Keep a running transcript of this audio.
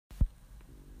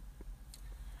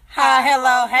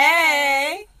Hello,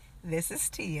 hey. This is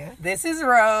Tia. This is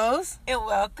Rose. And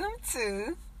welcome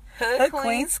to Hood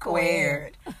Queen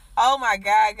Squared. Oh my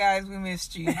God, guys, we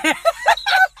missed you. We've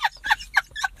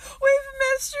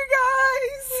missed you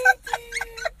guys.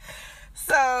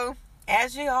 So,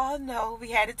 as you all know,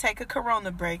 we had to take a Corona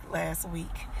break last week.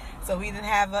 So we didn't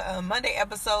have a Monday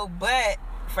episode, but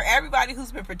for everybody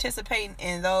who's been participating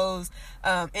in those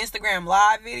Instagram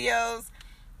live videos,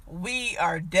 we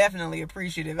are definitely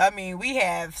appreciative. I mean, we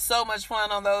have so much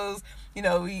fun on those. You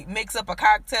know, we mix up a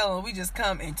cocktail and we just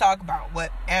come and talk about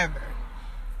whatever.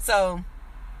 So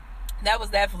that was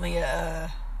definitely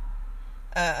a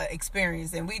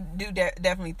experience, and we do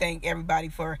definitely thank everybody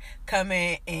for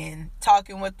coming and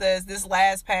talking with us. This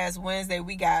past Wednesday,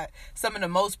 we got some of the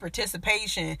most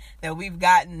participation that we've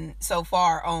gotten so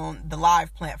far on the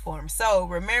live platform. So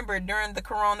remember, during the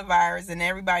coronavirus and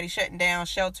everybody shutting down,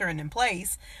 sheltering in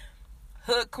place,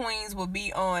 Hood Queens will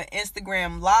be on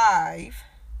Instagram live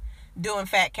doing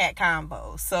Fat Cat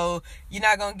combos. So you're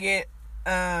not gonna get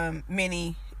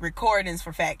many recordings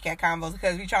for Fat Cat combos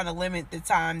because we're trying to limit the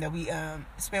time that we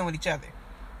spend with each other.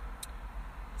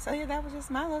 So yeah, that was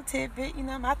just my little tidbit,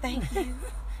 my thank you.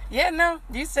 Yeah, no,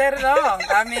 you said it all.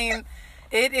 I mean,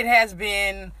 it has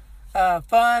been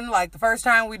fun. Like the first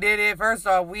time we did it, first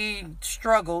off, we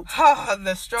struggled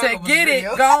to get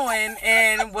it going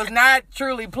and was not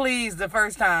truly pleased the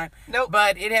first time. Nope.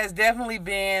 But it has definitely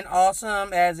been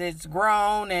awesome as it's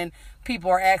grown, and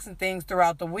people are asking things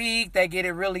throughout the week. They get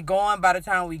it really going by the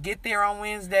time we get there on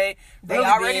Wednesday. They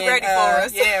already ready for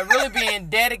us. Yeah, really being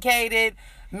dedicated.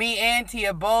 Me and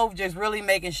Tia both just really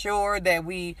making sure that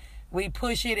we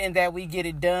push it and that we get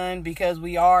it done, because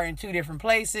we are in two different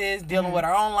places dealing with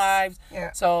our own lives.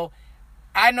 Yeah. So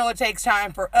I know it takes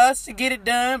time for us to get it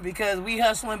done because we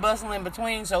hustle and bustle in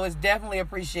between. So it's definitely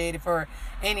appreciated for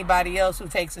anybody else who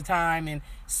takes the time and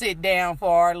sit down for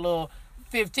our little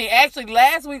 15. Actually,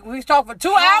 last week we talked for 2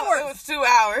 hours. It was 2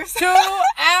 hours. 2 hours.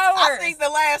 I think the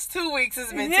last 2 weeks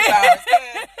has been 2 hours.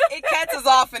 It cuts us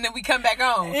off and then we come back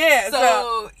on. Yeah.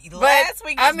 So last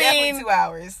week was definitely 2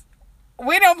 hours.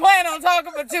 We don't plan on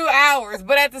talking for 2 hours,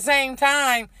 but at the same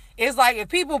time, it's like if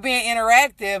people being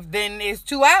interactive, then it's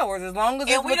 2 hours. As long as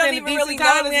it's within a decent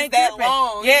time, we ain't that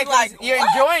long. Yeah, like you're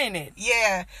enjoying it.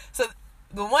 Yeah. So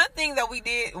the one thing that we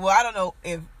did, well, I don't know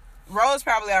if Rose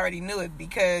probably already knew it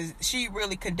because she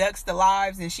really conducts the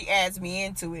lives and she adds me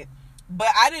into it. But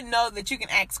I didn't know that you can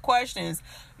ask questions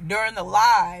during the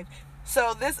live.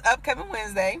 So this upcoming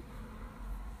Wednesday,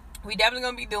 we definitely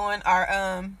gonna be doing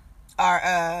our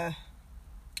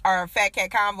Fat Cat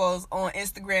Convos on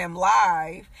Instagram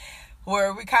live,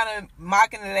 where we kind of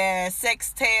mocking it as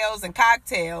sex tales and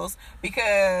cocktails,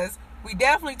 because we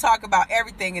definitely talk about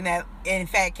everything in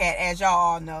Fat Cat, as y'all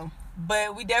all know.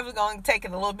 But we definitely going to take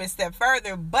it a little bit step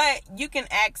further. But you can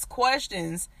ask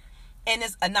questions and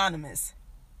it's anonymous.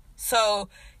 So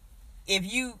if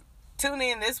you tune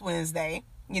in this Wednesday,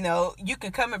 you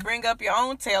can come and bring up your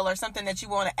own tale or something that you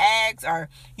want to ask, or,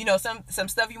 some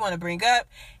stuff you want to bring up.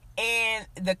 And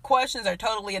the questions are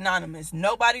totally anonymous.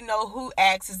 Nobody know who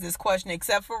asks this question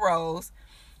except for Rose.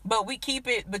 But we keep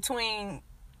it between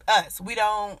us. We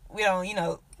don't blurt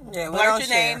your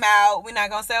name out. We're not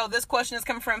gonna say, this question is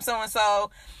coming from so and so.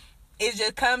 It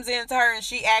just comes into her and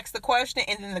she asks the question,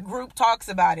 and then the group talks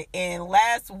about it. And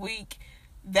last week,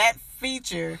 that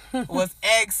feature was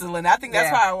excellent. I think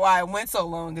that's why it went so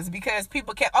long, is because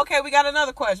people kept, we got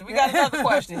another question. We got another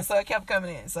question. So it kept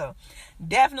coming in. So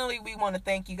definitely we want to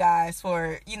thank you guys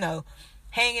for,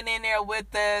 hanging in there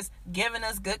with us, giving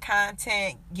us good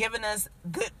content, giving us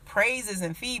good praises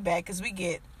and feedback, because we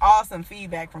get awesome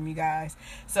feedback from you guys.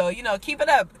 So, keep it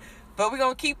up. But we're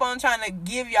going to keep on trying to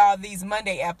give y'all these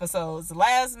Monday episodes.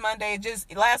 Last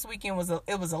weekend was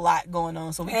a lot going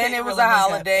on. So it was a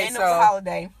holiday. It was a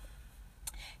holiday.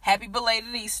 Happy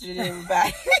belated Easter to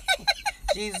everybody.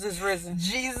 Jesus is risen.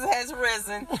 Jesus has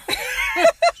risen.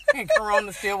 And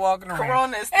Corona's still walking around.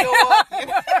 Corona is still walking.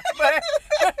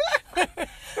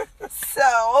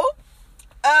 So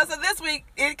this week,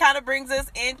 it kind of brings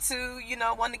us into,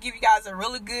 wanting to give you guys a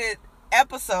really good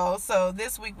episode. So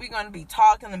this week, we're going to be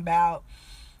talking about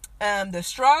the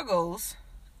struggles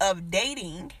of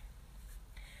dating.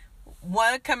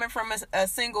 One coming from a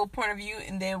single point of view,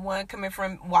 and then one coming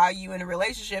from while you in a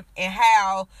relationship, and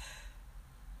how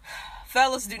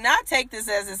fellas, do not take this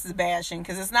as this is bashing,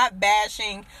 because it's not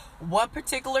bashing one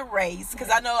particular race. Because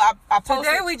I know I posted.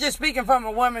 Today we just speaking from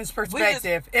a woman's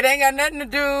perspective. It ain't got nothing to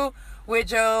do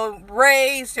with your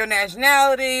race, your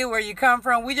nationality, where you come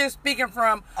from. We just speaking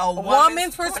from a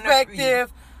woman's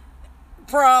perspective,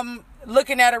 from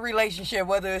looking at a relationship,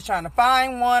 whether it's trying to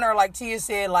find one or, like Tia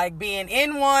said, like being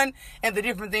in one and the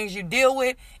different things you deal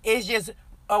with, is just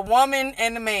a woman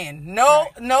and a man. No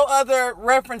other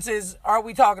references are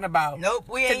we talking about. Nope,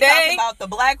 we ain't Today, talking about the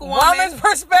black woman's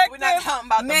perspective. We're not talking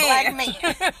about man. the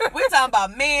black man. We're talking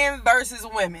about men versus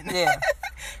women. Yeah.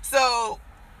 So,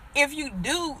 if you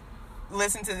do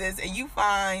listen to this and you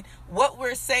find what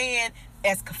we're saying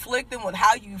as conflicting with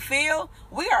how you feel,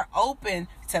 we are open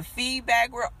to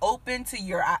feedback. We're open to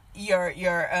your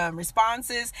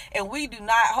responses, and we do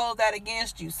not hold that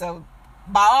against you. So,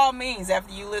 by all means,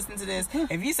 after you listen to this,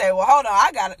 if you say, well, hold on,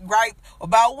 I got a gripe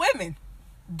about women,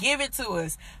 give it to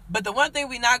us. But the one thing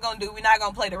we're not going to do, we're not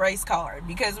going to play the race card,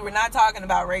 because we're not talking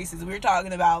about races. We're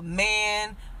talking about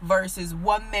man versus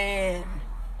woman.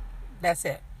 That's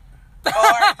it.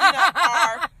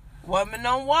 Or woman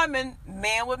on woman,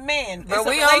 man with man. But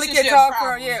we only can talk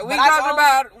we talking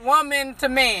about woman to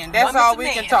man. That's all we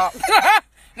can talk.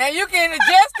 Now, you can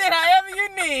adjust it however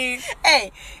you need.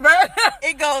 Hey,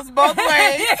 it goes both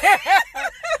ways.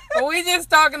 But we just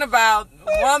talking about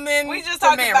woman we just to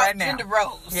talking man about right now. gender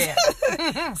roles.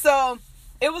 Yeah. So,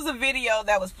 it was a video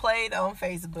that was played on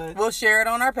Facebook. We'll share it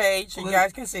on our page so you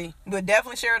guys can see. We'll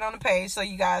definitely share it on the page so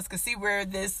you guys can see where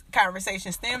this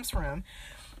conversation stems from.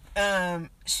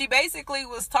 She basically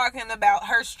was talking about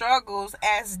her struggles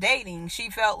as dating. She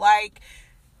felt like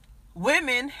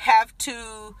women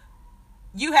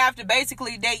you have to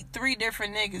basically date 3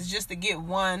 different niggas just to get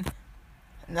one.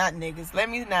 Not niggas. Let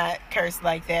me not curse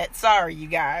like that. Sorry, you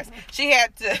guys. She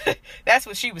had to, that's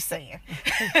what she was saying.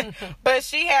 But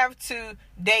she have to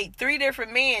date 3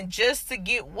 different men just to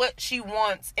get what she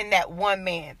wants in that one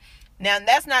man. Now,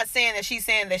 that's not saying that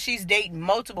she's dating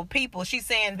multiple people. She's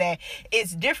saying that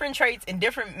it's different traits and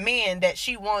different men that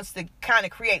she wants to kind of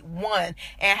create one,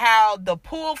 and how the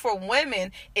pool for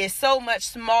women is so much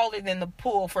smaller than the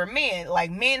pool for men. Like,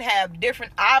 men have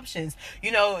different options.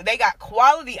 You know, they got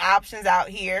quality options out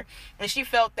here, and she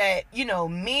felt that, you know,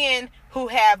 men who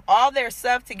have all their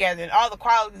stuff together and all the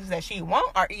qualities that she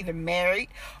wants are either married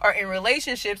or in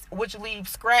relationships, which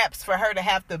leaves scraps for her to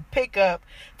have to pick up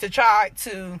to try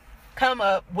to come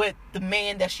up with the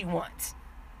man that she wants.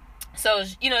 So,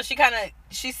 you know, she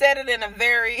said it in a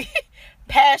very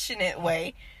passionate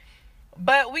way,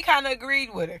 but we kind of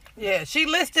agreed with her. Yeah, she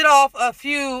listed off a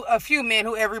few men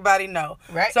who everybody know.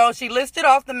 Right. So she listed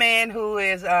off the man who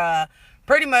is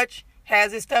pretty much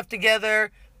has his stuff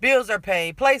together, bills are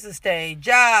paid, place to stay,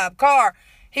 job, car.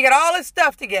 He got all his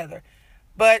stuff together.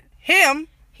 But him,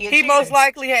 he most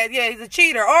likely had, he's a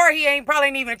cheater. Or he probably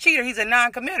ain't even a cheater. He's a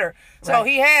non-committer. So Right.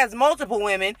 he has multiple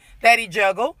women that he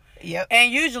juggle. Yep.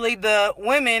 And usually the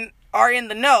women are in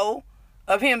the know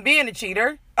of him being a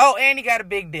cheater. Oh, and he got a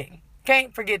big dick.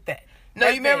 Can't forget that. No,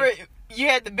 That's you remember big. you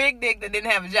had the big dick that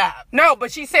didn't have a job. No,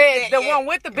 but she said the Yeah. one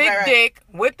with the big Right. dick,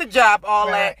 with the job, all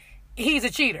Right. that, he's a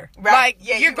cheater. Right. Like,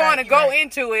 Yeah, you're going to right. go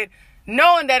into it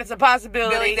knowing that it's a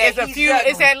possibility. That It's he's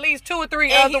juggling. it's at least 2 or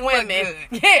 3 And he other look women.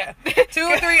 good. Yeah. 2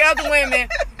 or 3 other women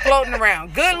floating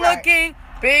around. Good Right. looking,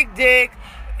 big dick,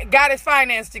 got his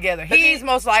finance together. But He's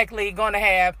most likely going to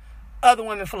have other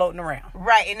women floating around.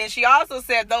 Right. And then she also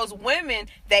said those women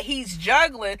that he's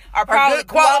juggling are probably good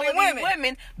quality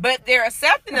women, but they're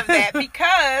accepting of that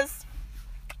because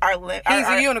He's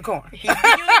a unicorn. He's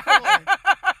a unicorn.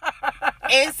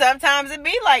 And sometimes it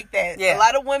be like that. Yeah. A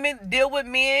lot of women deal with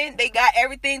men. They got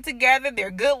everything together.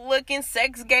 They're good looking.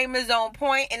 Sex game is on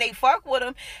point, and they fuck with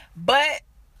him. But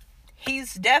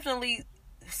he's definitely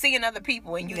seeing other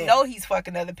people, and you know he's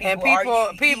fucking other people.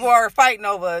 And people are fighting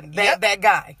over that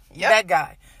guy. Yep. That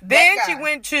guy. Then guy. she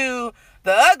went to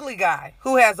the ugly guy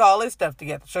who has all his stuff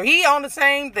together. So he on the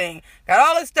same thing. Got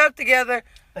all his stuff together,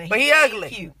 but he ain't ugly.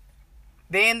 Cute.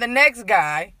 Then the next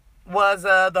guy was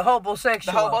the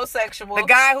homosexual. The homosexual. The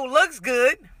guy who looks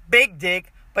good, big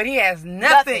dick, but he has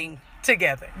nothing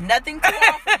together. Nothing to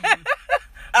offer you.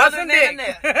 Other than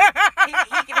that.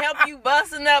 He can help you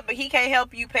busting up, but he can't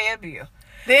help you pay a bill.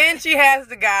 Then she has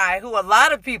the guy who a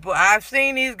lot of people, I've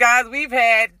seen these guys, we've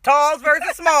had talls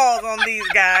versus smalls on these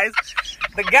guys.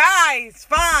 The guy's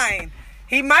fine.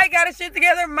 He might got his shit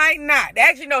together, might not.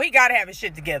 Actually, no, he got to have his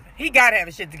shit together. He got to have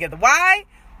his shit together. Why?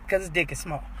 Because his dick is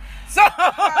small. So,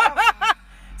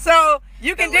 so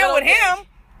you can deal with him,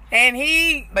 and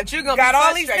but you're gonna got be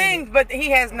all these frustrated. things, but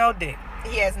he has no dick.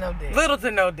 He has no dick. Little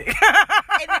to no dick.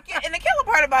 And the killer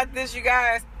part about this, you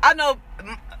guys, I know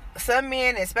some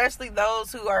men, especially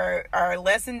those who are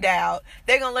less endowed,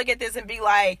 they're gonna look at this and be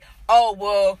like, oh,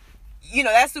 well,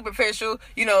 that's superficial.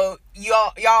 Y'all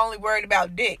only worried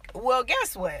about dick. Well,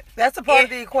 guess what? That's a part of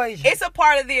the equation. It's a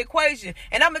part of the equation.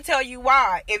 And I'm going to tell you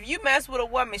why. If you mess with a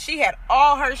woman, she had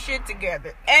all her shit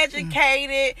together.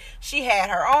 Educated. She had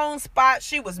her own spot.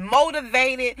 She was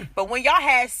motivated. But when y'all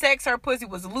had sex, her pussy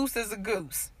was loose as a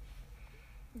goose.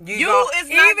 Even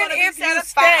if you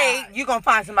stay, you're going to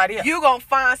find somebody else. You're going to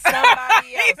find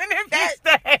somebody else. Even if you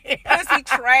stay. Pussy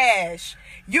trash.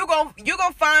 You gonna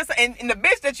find some, and the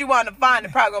bitch that you want to find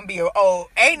is probably gonna be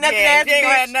ain't nothing ass bitch. She ain't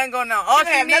gonna have nothing going on. All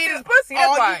she need is pussy.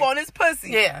 All you want is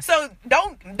pussy. Yeah. So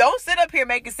don't sit up here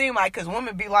make it seem like, because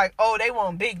women be like, they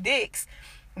want big dicks,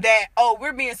 that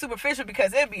we're being superficial,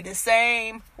 because it'd be the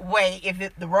same way if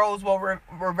the roles were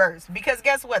reversed. Because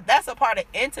guess what? That's a part of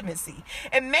intimacy.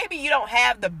 And maybe you don't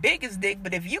have the biggest dick,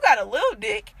 but if you got a little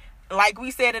dick, like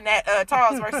we said in that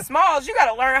Talls versus Smalls, you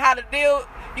gotta learn how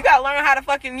to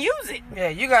fucking use it. Yeah,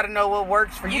 you gotta know what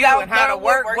works for you and how to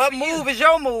work. What move is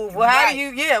your move? Well, how do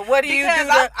you? Yeah, what do you do?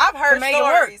 I've heard to make it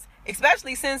work? Stories,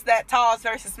 especially since that Talls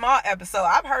versus Small episode.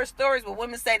 I've heard stories where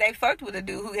women say they fucked with a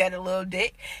dude who had a little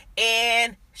dick,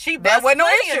 and she that wasn't no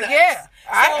issue. Yeah,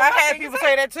 I had people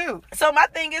say that too. So my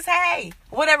thing is, hey,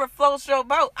 whatever floats your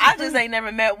boat. I just ain't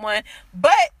never met one,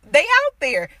 but they out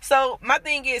there. So my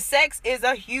thing is, sex is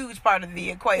a huge part of the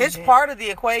equation. It's part of the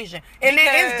equation, and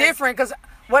then it's different, because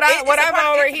what I've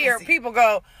already hear people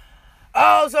go,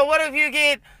 so what if you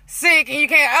get sick and you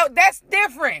can't? That's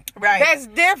different. Right. That's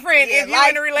different if you're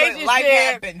in a relationship. Life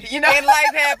happened, and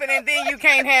life happened, and then you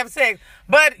can't have sex.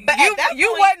 But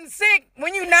you wasn't sick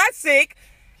when you're not sick.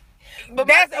 But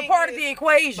that's a part of the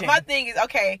equation. But my thing is,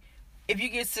 okay, if you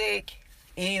get sick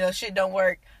and shit don't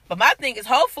work. But my thing is,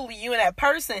 hopefully you and that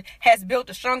person has built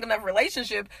a strong enough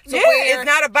relationship. So it's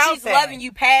not about she's loving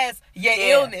you past your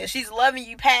illness. She's loving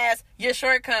you past your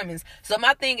shortcomings. So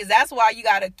my thing is, that's why you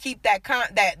got to keep that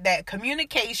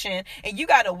communication, and you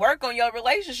got to work on your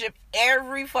relationship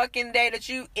every fucking day that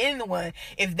you in the one,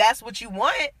 if that's what you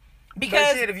want.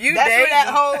 Because if you that's date, where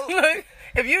that whole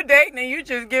if you dating and you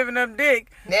just giving up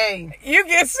dick, dang, you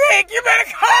get sick, you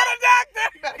better call the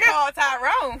doctor. You better call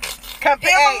Tyrone.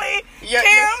 Emily,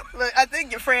 Kim. Look, I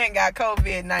think your friend got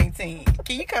COVID-19.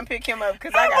 Can you come pick him up?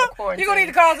 Because I got a quarantine. You're going to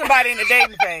need to call somebody in the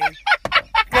dating phase.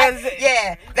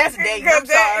 That's dating. I'm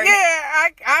sorry.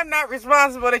 I'm not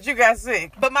responsible that you got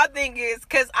sick. But my thing is,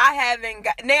 because I haven't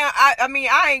got... Now,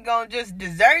 I ain't going to just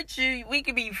desert you. We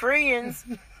could be friends.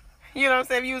 You know what I'm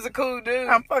saying? If you was a cool dude.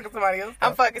 I'm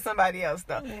fucking somebody else,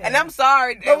 though. Yeah. And I'm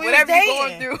sorry. But whatever you're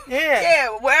going through. Yeah,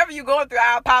 whatever you're going through,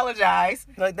 I apologize.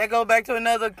 Like, that go back to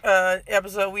another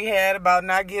episode we had about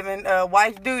not giving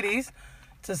wife duties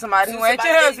to somebody who ain't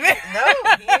your husband. No,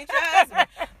 he ain't your husband.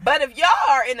 But if y'all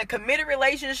are in a committed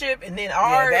relationship and then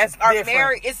are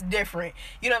married, it's different.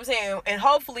 You know what I'm saying? And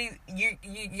hopefully you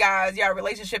guys, y'all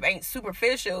relationship ain't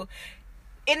superficial.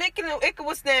 And it can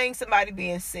withstand somebody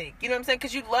being sick. You know what I'm saying?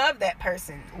 Because you love that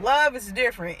person. Love is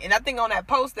different. And I think on that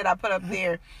post that I put up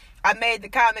there, I made the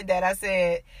comment that I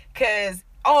said,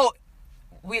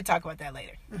 we'll talk about that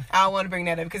later. I don't want to bring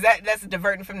that up because that's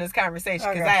diverting from this conversation.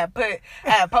 Because I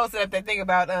had posted up that thing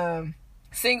about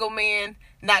single men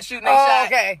not shooting their shot.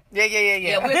 Okay.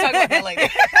 Yeah. We'll talk about that later.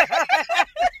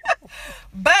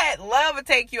 But love will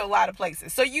take you a lot of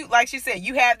places. So you, like she said,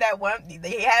 you have that one.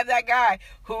 They have that guy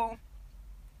who.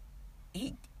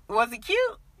 Was he cute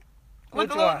with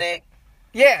the little dick?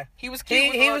 Yeah, he was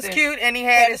cute. He was cute, and he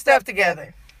had his stuff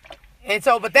together. And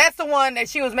so, but that's the one that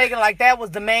she was making like that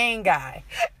was the main guy.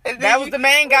 That was the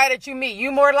main guy that you meet.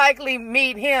 You more likely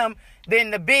meet him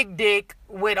than the big dick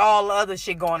with all the other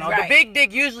shit going on. Right. The big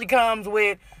dick usually comes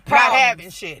with not having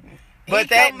shit. But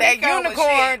that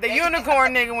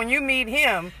unicorn nigga, when you meet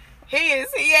him. He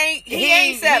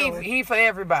ain't settling. He for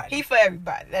everybody. He for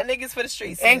everybody. That nigga's for the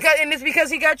streets. And it's because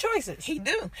he got choices. He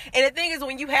do. And the thing is,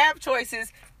 when you have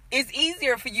choices, it's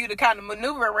easier for you to kind of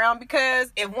maneuver around,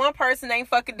 because if one person ain't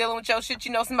fucking dealing with your shit,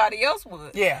 somebody else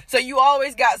would. Yeah. So you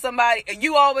always got somebody,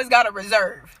 you always got a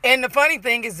reserve. And the funny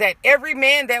thing is that every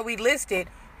man that we listed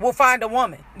will find a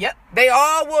woman. Yep. They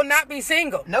all will not be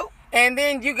single. Nope. And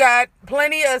then you got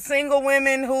plenty of single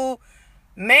women who,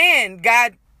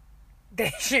 got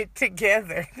they shit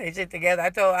together.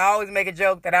 I always make a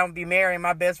joke that I don't be marrying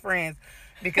my best friends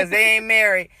because they ain't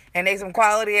married and they some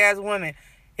quality ass women.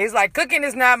 It's like, cooking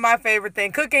is not my favorite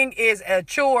thing. Cooking is a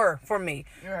chore for me.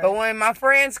 Right. But when my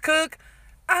friends cook,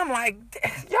 I'm like,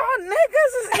 y'all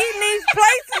niggas is eating these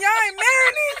plates and y'all ain't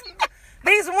marrying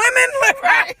these women.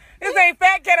 Right. This ain't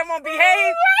Fat Cat, I'm gonna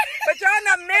behave. But y'all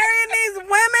not marrying these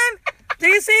women. Do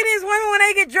you see these women when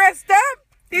they get dressed up?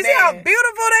 Do you see how beautiful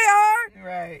they are?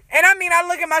 Right. And I mean, I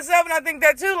look at myself and I think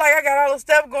that too. Like, I got all the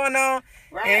stuff going on.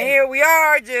 Right. And here we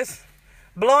are just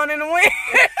blowing in the wind.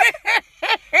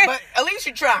 But at least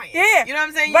you're trying. Yeah. You know what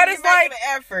I'm saying? But You're it's like making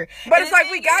an effort. But And it's the like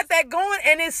thing we got is- that going,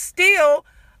 and it's still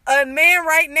a man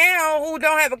right now who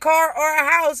don't have a car or a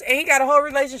house, and he got a whole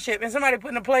relationship, and somebody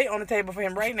putting a plate on the table for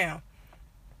him right now.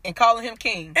 And calling him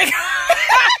king.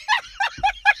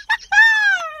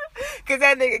 Because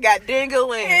that nigga got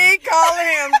dingling. He calling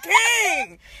him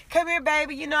king. Come here,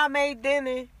 baby. You know I made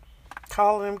dinner.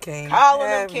 Calling him king. Calling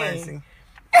him Have king. mercy.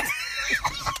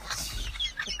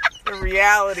 The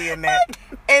reality in that.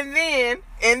 And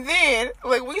then,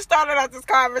 like, we started out this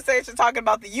conversation talking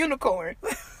about the unicorn.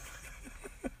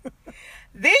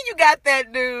 Then you got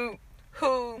that dude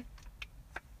who,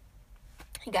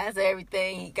 he got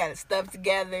everything. He got his stuff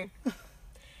together.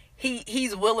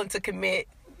 He's willing to commit.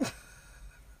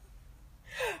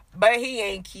 But he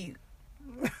ain't cute.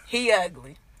 He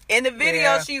ugly. In the video,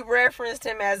 Yeah. she referenced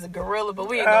him as a gorilla, but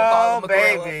we ain't gonna call him a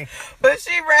gorilla. Baby. But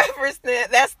she referenced it.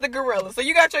 That's the gorilla. So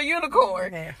you got your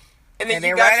unicorn. Yeah. And then, And you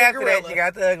then got right your after gorilla. that, you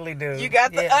got the ugly dude. You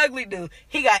got the Yeah. ugly dude.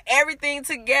 He got everything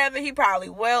together. He probably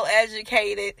well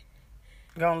educated,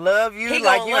 Gonna love you He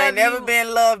like gonna you love ain't never you,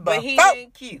 been loved but he before.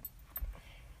 ain't cute.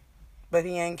 But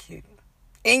he ain't cute.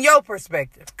 In your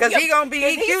perspective. Because he gonna be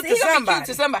He cute to gonna be somebody. cute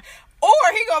to somebody. Or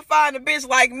he gonna find a bitch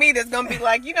like me that's gonna be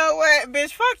like, you know what,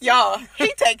 bitch, fuck y'all.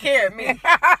 He take care of me.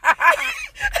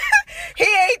 He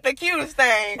ain't the cutest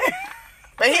thing,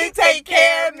 but he take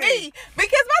care of me.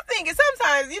 Because my thing is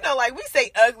sometimes, you know, like we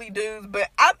say ugly dudes, but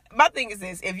my thing is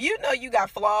this: if you know you got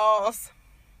flaws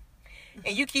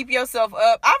and you keep yourself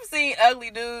up, I've seen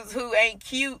ugly dudes who ain't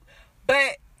cute,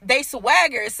 but they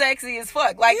swagger is sexy as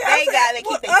fuck. Like they gotta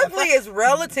keep their ugly is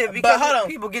relative because hold on.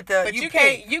 people get the. But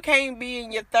you can't be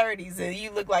in your 30s and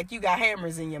you look like you got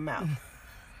hammers in your mouth.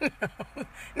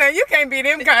 No, you can't be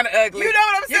them kind of ugly. You know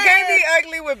what I'm saying? You can't be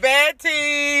ugly with bad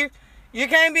teeth. You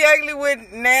can't be ugly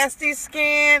with nasty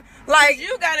skin. Like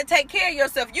You gotta take care of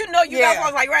yourself. You know you Yeah. got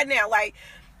flaws. Like right now, like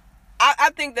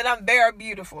I think that I'm very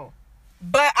beautiful,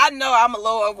 but I know I'm a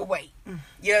little overweight.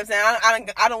 You know what I'm saying?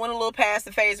 I don't want a little past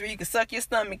the face where you can suck your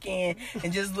stomach in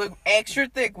and just look extra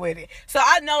thick with it. So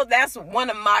I know that's one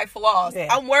of my flaws. Yeah.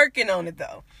 I'm working on it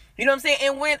though. You know what I'm saying?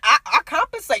 And when I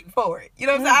compensate for it. You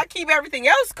know what I'm saying? I keep everything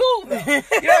else cool though. You know what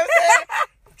I'm saying?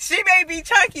 She may be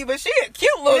chunky, but she a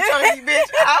cute little chunky bitch.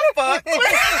 I fuck.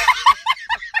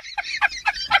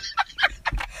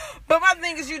 But my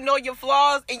thing is, you know your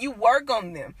flaws and you work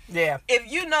on them. yeah. If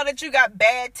you know that you got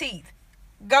bad teeth,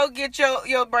 go get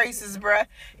your braces, bruh.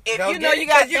 If Go you know get you it,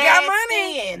 got 'cause you bad got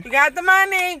money. skin, You got the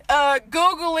money.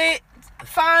 Google it.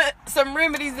 Find some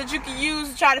remedies that you can use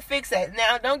to try to fix that.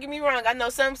 Now, don't get me wrong. I know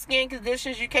some skin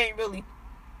conditions you can't really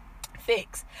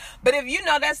fix. But if you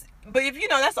know that's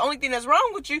the only thing that's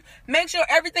wrong with you, make sure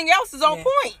everything else is on Yeah.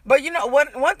 point. But you know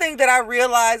what? One thing that I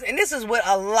realized, and this is with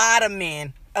a lot of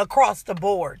men across the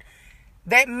board,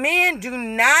 that men do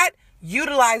not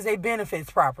utilize their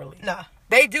benefits properly. Nah.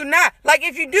 They do not. Like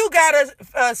if you do got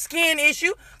a skin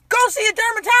issue, go see a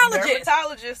dermatologist.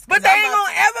 Dermatologist. But they ain't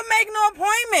gonna ever make no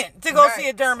appointment to go Right. see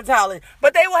a dermatologist.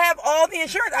 But they will have all the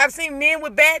insurance. I've seen men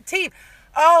with bad teeth.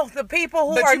 Oh, the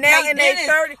people who are now in their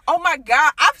 30s. Oh my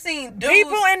God. I've seen dudes.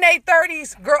 People in their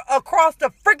 30s across the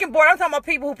freaking board. I'm talking about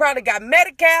people who probably got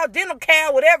Medi-Cal,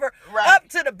 Dental-Cal, whatever, Right. up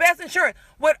to the best insurance.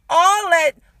 With all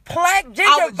that plaque, I was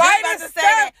just about gingivitis to say stuff.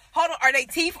 that. Hold on, are they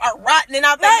teeth are rotting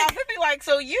out their Like- mouth? It'd be like,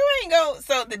 so you ain't go.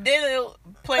 So the dental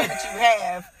plan that you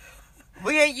have,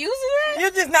 we ain't using that.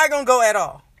 You're just not going to go at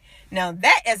all. Now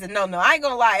that is a no. I ain't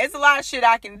gonna lie. It's a lot of shit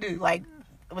I can do, like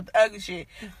with the ugly shit.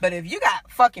 But if you got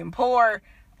fucking poor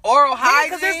oral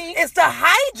Because hygiene, it's the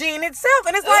hygiene itself.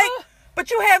 And it's like, Ugh.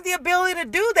 but you have the ability to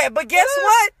do that. But guess Ugh.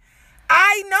 what?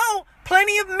 I know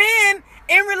plenty of men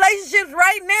in relationships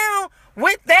right now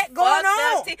with that going fucked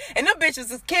on. up teeth, and them bitches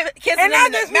is kissing And them I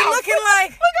in the just be mouth. looking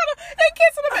like, Look at them, they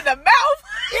kissing them in the mouth.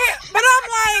 yeah, but I'm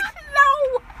like,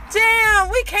 No. damn,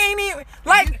 we can't even,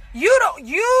 like,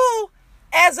 you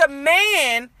as a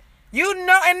man, you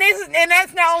know, and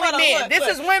that's not only Hold on, men, look, this look.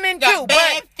 is women Got too,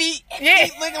 bad but feet, Yeah.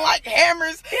 feet looking like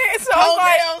hammers. Yeah, so it's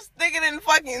like- toenails sticking in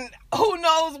fucking who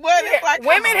knows what. yeah, It's like, come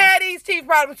women on. had these teeth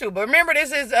problems too, but remember,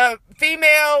 this is a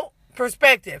female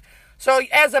perspective. So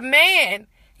as a man,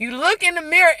 you look in the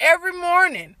mirror every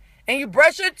morning and you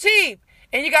brush your teeth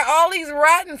and you got all these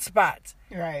rotten spots.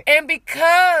 Right. And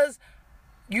because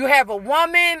you have a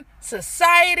woman,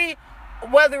 society,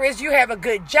 whether it's you have a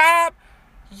good job,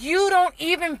 you don't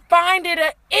even find it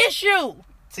an issue.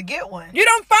 To get one. You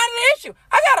don't find it an issue.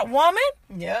 I got a woman,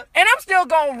 Yep. and I'm still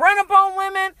going to run up on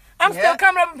women. I'm still Yep.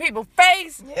 coming up in people's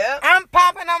face. Yep. I'm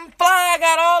popping, I'm fly. I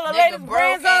got all the Nigga latest broke,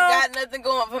 brands ain't on. got nothing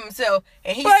going for himself,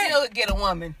 and he But- still would get a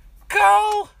woman.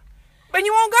 Go and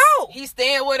you won't go. He's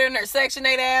staying with her in her Section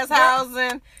 8 ass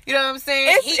housing. You know what I'm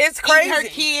saying? It's crazy. Eating her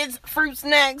kids fruit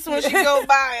snacks when she go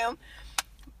buy them.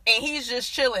 And he's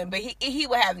just chilling. But he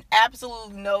would have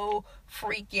absolutely no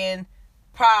freaking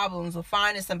problems with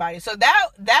finding somebody. So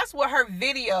that's what her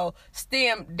video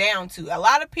stemmed down to. A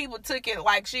lot of people took it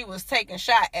like she was taking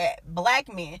shot at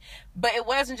black men, but it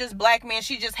wasn't just black men.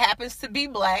 She just happens to be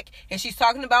black, and she's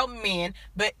talking about men,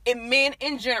 but men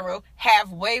in general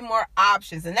have way more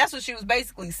options, and that's what she was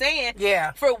basically saying.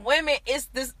 Yeah. For women,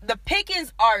 the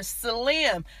pickings are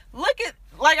slim. Look at,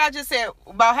 like I just said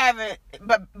about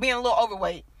being a little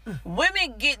overweight.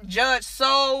 Women get judged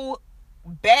so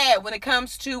bad when it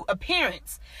comes to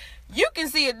appearance. You can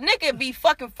see a nigga be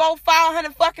fucking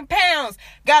 500 fucking pounds,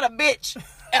 got a bitch,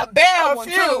 a bad one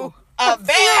too, a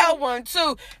bad one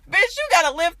too. Bitch, you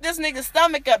gotta lift this nigga's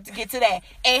stomach up to get to that,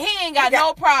 and he ain't got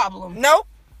no problem. No,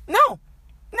 he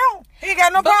ain't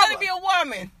got no problem. Let it be a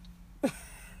woman.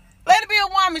 Let it be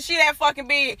a woman. She that fucking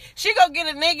big. She go get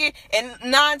a nigga,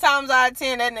 and 9 times out of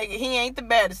 10, that nigga, he ain't the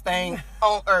baddest thing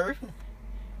on earth.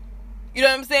 You know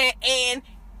what I'm saying? And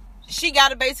she got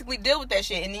to basically deal with that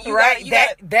shit. And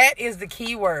then that is the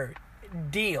key word.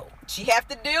 Deal. She have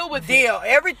to deal with deal.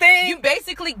 Everything. You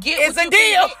basically get it's a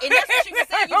deal. And that's what she was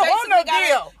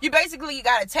saying. You basically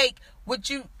got to take what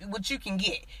you can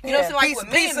get. You know what I'm saying? Like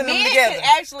with men can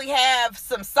actually have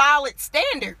some solid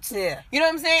standards. Yeah. You know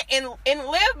what I'm saying? And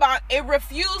live by it.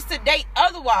 Refuse to date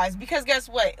otherwise, because guess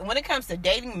what? When it comes to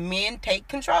dating, men take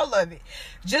control of it.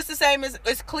 Just the same as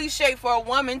it's cliche for a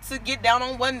woman to get down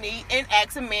on one knee and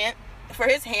ask a man for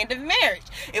his hand in marriage.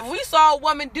 If we saw a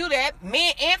woman do that,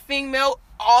 men and female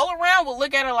all around would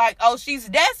look at her like, oh, she's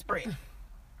desperate.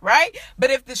 Right?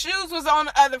 But if the shoes was on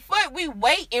the other foot, we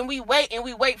wait and we wait and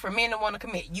we wait for men to want to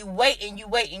commit. You wait and you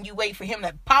wait and you wait for him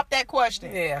to pop that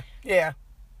question. Yeah.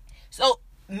 So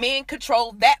men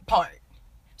control that part.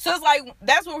 So it's like,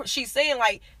 that's what she's saying.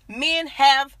 Like, men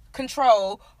have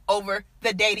control over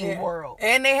the dating world.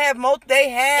 And they have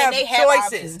choices.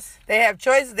 Options. They have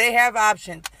choices. They have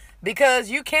options.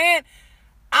 Because you can't...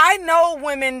 I know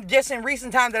women just in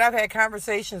recent times that I've had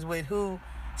conversations with who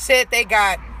said they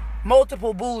got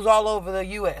multiple boos all over the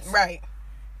U.S. Right.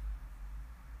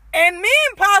 And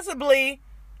men possibly...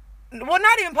 Well,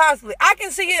 not even possibly. I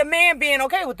can see a man being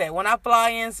okay with that. When I fly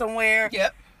in somewhere,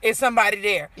 it's somebody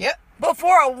there. Yep. But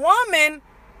for a woman,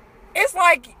 it's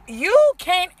like you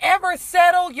can't ever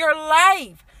settle your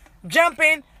life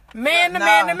jumping man to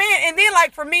man to man. And then,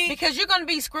 like, for me... Because you're going to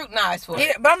be scrutinized for it.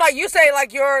 Yeah, but I'm like, you say,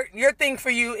 like, your thing for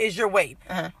you is your weight.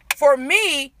 Uh-huh. For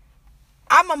me,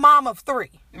 I'm a mom of 3.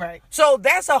 Right. So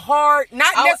that's a hard,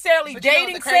 not necessarily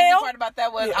dating the crazy part about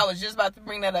that was, I was just about to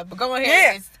bring that up. But go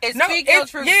ahead. Speak your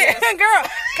truth. Yeah, girl.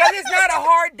 Because it's not a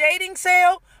hard dating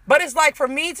sale. But it's like, for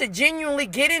me to genuinely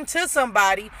get into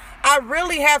somebody, I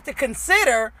really have to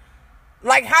consider,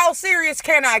 like, how serious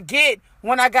can I get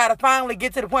when I gotta finally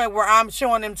get to the point where I'm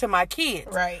showing them to my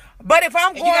kids. Right. But if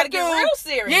I'm going you gotta get real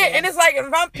serious. Yeah, and it's like,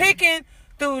 if I'm picking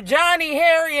through Johnny,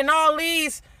 Harry, and all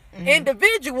these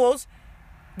individuals,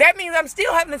 that means I'm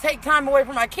still having to take time away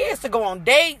from my kids to go on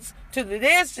dates, to do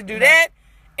this, to do that.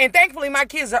 And thankfully my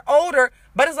kids are older.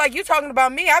 But it's like, you talking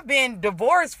about me. I've been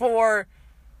divorced for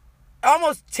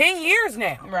almost 10 years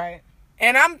now. Right.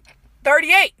 And I'm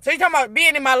 38. So you're talking about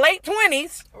being in my late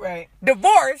 20s. Right.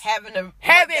 Divorced. Having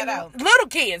little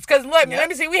kids. Because let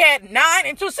me see, we had 9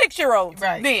 and 2 6-year-olds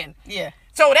then. Yeah.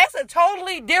 So that's a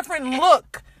totally different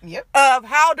look of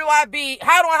how do I be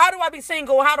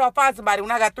single? How do I find somebody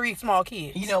when I got 3 small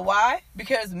kids? You know why?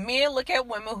 Because men look at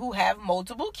women who have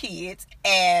multiple kids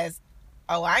as,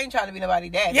 oh, I ain't trying to be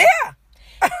nobody's dad. Yeah.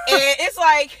 And it's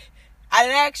like, I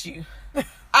didn't ask you.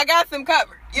 I got them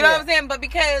covered. You know what I'm saying? But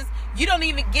because you don't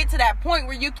even get to that point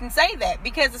where you can say that.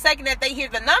 Because the second that they hear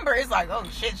the number, it's like, oh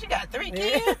shit, she got 3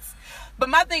 kids. But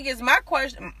my thing is, my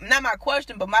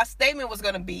statement was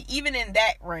going to be, even in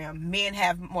that realm, men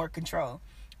have more control.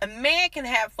 A man can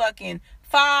have fucking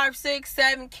 5, 6,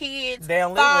 7 kids,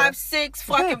 5, 6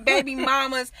 fucking baby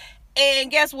mamas.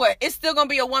 And guess what? It's still going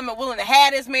to be a woman willing to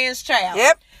have this man's child.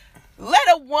 Yep. Let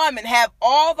a woman have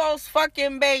all those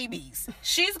fucking babies.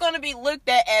 She's going to be looked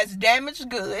at as damaged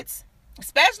goods,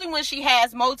 especially when she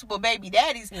has multiple baby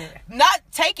daddies, not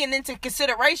taking into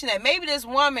consideration that maybe this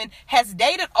woman has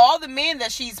dated all the men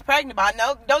that she's pregnant by.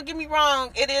 No, don't get me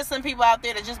wrong. It is some people out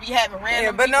there that just be having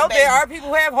random but no, there are people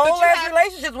who have whole ass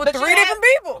relationships with 3 different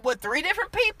people. With 3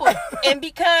 different people. And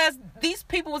because these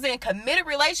people was in committed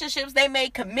relationships, they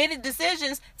made committed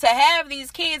decisions to have these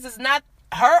kids. It's not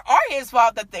her or his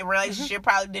fault that the relationship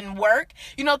probably didn't work.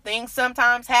 You know, things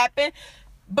sometimes happen.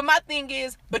 But my thing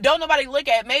is, but don't nobody look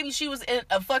at, maybe she was in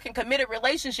a fucking committed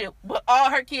relationship with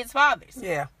all her kids' fathers.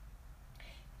 Yeah.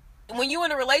 When you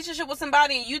in a relationship with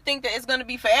somebody and you think that it's going to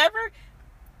be forever,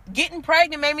 getting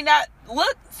pregnant maybe not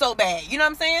look so bad. You know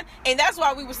what I'm saying? And that's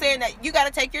why we were saying that you got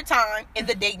to take your time in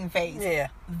the dating phase. Yeah.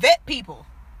 Vet people.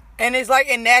 And it's like,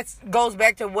 and that goes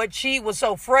back to what she was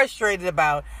so frustrated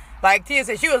about. Like Tia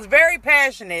said, she was very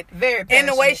passionate. Very passionate. In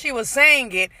the way she was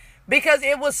saying it, because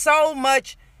it was so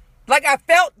much, like, I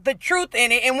felt the truth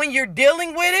in it. And when you're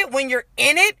dealing with it, when you're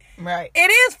in it, right,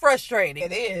 it is frustrating.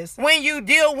 It is. When you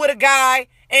deal with a guy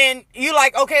and you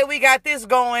like, okay, we got this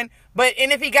going,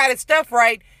 and if he got his stuff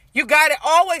right, you got it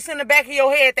always in the back of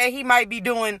your head that he might be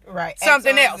doing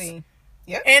something else.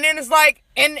 Yep. And then it's like,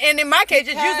 and in my case,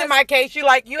 just using my case, you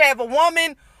have a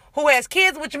woman who has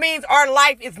kids, which means our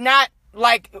life is not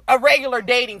like a regular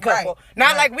dating couple. Right.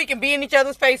 Not like we can be in each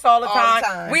other's face all the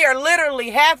time. We are literally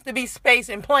have to be spaced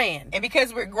and planned. And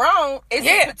because we're grown, it's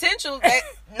a potential that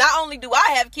not only do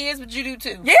I have kids, but you do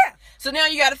too. Yeah. So now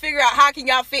you got to figure out how can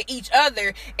y'all fit each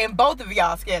other in both of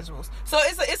y'all schedules. So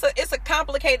it's a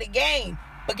complicated game.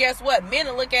 But guess what? Men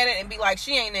will look at it and be like,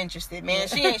 she ain't interested, man.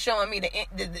 She ain't showing me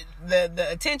the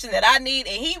attention that I need,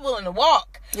 and he willing to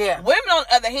walk. Yeah. Women, on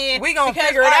the other hand, we gonna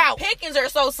figure it out. Pickings are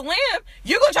so slim,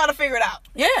 you're gonna try to figure it out.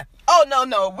 Yeah. Oh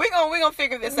no, we're gonna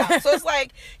figure this out. So it's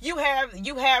like you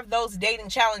have those dating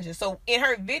challenges. So in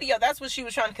her video, that's what she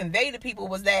was trying to convey to people,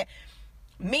 was that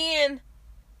men,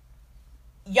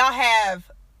 y'all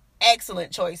have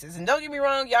excellent choices, and don't get me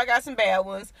wrong, y'all got some bad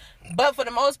ones, but for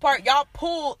the most part, y'all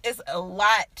pool is a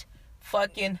lot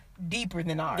fucking deeper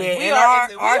than ours. Yeah,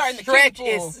 we our stretch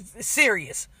is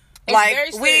serious. It's like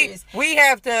very serious. we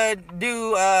have to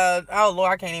do oh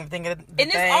Lord, I can't even think of the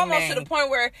and it's almost to the point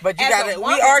where, but you got to,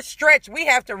 we are stretched. We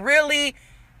have to really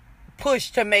push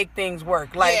to make things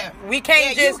work. Like we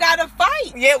can't just, you gotta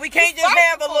fight. Yeah, we can't just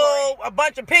have a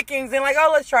bunch of pickings and like, oh,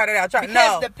 let's try it out.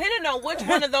 Because depending on which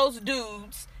one of those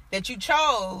dudes that you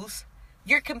chose,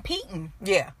 you're competing.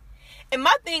 Yeah. And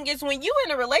my thing is, when you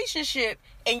in a relationship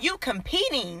and you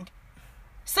competing,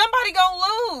 somebody gonna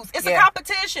lose. It's a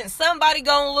competition. Somebody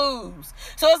gonna lose.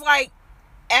 So it's like,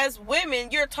 as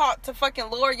women, you're taught to fucking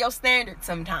lower your standards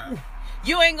sometimes.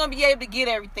 You ain't gonna be able to get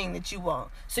everything that you want.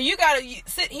 So you gotta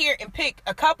sit here and pick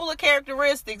a couple of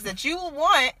characteristics that you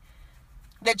want,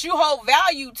 that you hold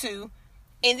value to,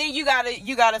 and then you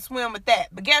gotta swim with that.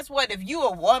 But guess what? If you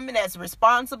a woman that's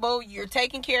responsible, you're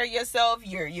taking care of yourself,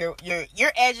 you're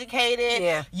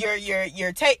educated,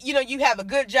 you have a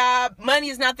good job, money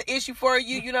is not the issue for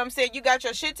you, you know what I'm saying? You got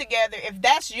your shit together. If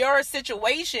that's your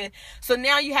situation, so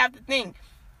now you have to think,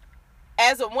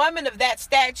 as a woman of that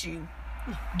stature,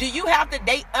 do you have to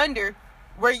date under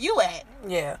where you at?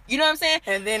 Yeah. You know what I'm saying?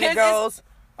 And then it goes,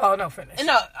 oh no, finish.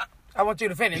 No, I want you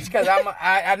to finish because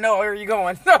I know where you're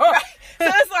going. So. Right. So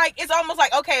it's like, it's almost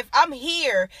like, okay, if I'm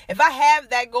here, if I have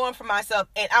that going for myself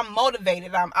and I'm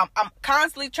motivated, I'm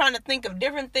constantly trying to think of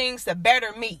different things to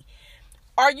better me.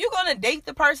 Are you going to date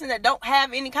the person that don't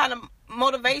have any kind of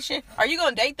motivation? Are you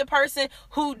going to date the person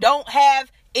who don't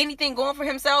have anything going for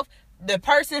himself? The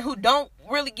person who don't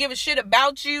really give a shit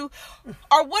about you?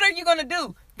 Or what are you going to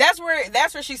do? That's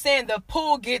where she's saying the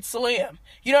pool gets slim.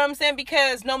 You know what I'm saying?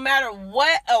 Because no matter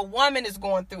what a woman is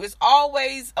going through, it's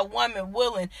always a woman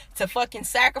willing to fucking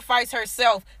sacrifice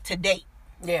herself to date.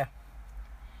 Yeah.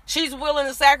 She's willing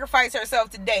to sacrifice herself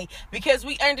to date because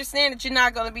we understand that you're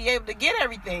not going to be able to get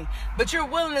everything. But you're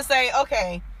willing to say,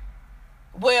 okay,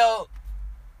 well,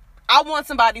 I want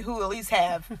somebody who at least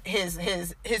have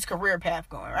his career path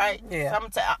going, right? Yeah. So I'm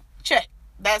going to say, check.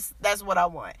 That's what I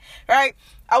want, right?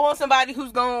 I want somebody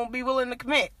who's going to be willing to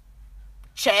commit.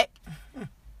 Check.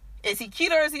 Is he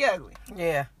cute or is he ugly?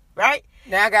 Yeah. Right?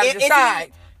 Now I got to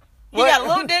decide. He got a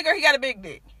little dick or he got a big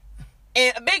dick.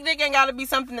 And a big dick ain't got to be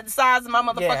something the size of my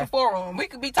motherfucking forearm. We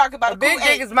could be talking about a big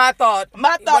dick is my thought.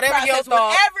 My thought process.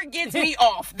 Whatever gets me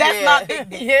off, that's my big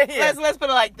dick. Yeah. Let's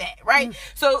put it like that, right?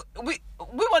 So we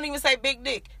won't even say big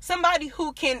dick. Somebody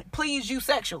who can please you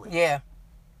sexually. Yeah.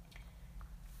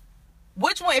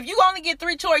 Which one? If you only get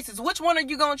 3 choices, which one are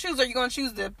you going to choose? Are you going to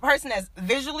choose the person that's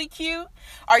visually cute?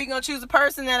 Are you going to choose the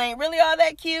person that ain't really all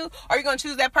that cute? Are you going to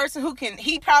choose that person who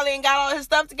he probably ain't got all his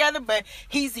stuff together, but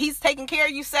he's taking care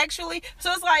of you sexually?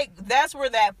 So it's like, that's where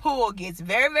that pool gets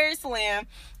very, very slim.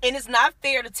 And it's not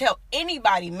fair to tell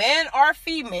anybody, man or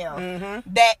female,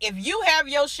 that if you have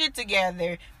your shit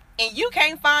together and you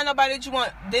can't find nobody that you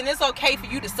want, then it's okay for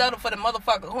you to settle for the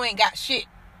motherfucker who ain't got shit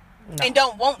and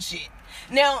don't want shit.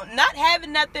 Now, not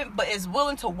having nothing but is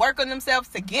willing to work on themselves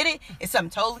to get it is something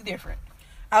totally different.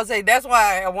 I'll say that's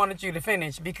why I wanted you to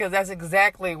finish, because that's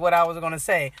exactly what I was going to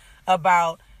say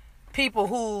about people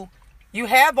who you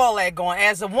have all that going.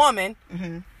 As a woman,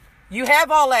 you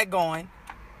have all that going.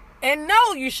 And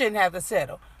no, you shouldn't have to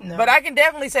settle. No. But I can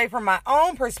definitely say from my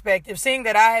own perspective, seeing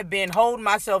that I have been holding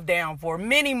myself down for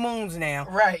many moons now.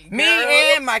 Right.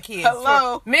 Me and my kids.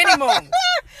 Hello. For many moons.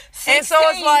 And so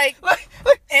it's like,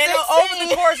 and over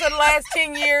the course of the last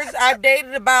 10 years, I've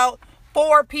dated about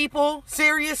 4 people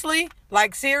seriously.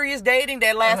 Like serious dating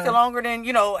that lasted longer than,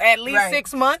 at least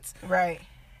 6 months. Right.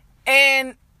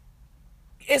 And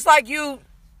it's like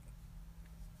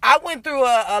I went through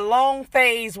a long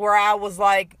phase where I was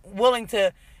like willing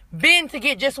to bend to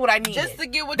get just what I needed. Just to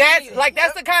get what you needed. Like,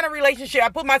 that's the kind of relationship. I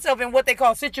put myself in what they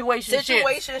call situationships.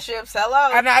 Situationships,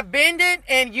 hello. And I bended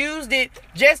and used it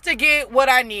just to get what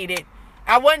I needed.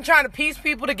 I wasn't trying to piece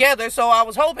people together, so I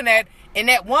was hoping that in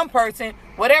that one person,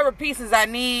 whatever pieces I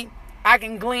need, I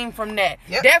can glean from that.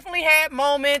 Yep. Definitely had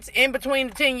moments in between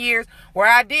the 10 years where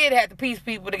I did have to piece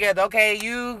people together. Okay,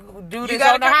 you do this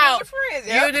on the house. Friends,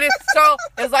 yep. You do this. So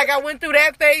it's like I went through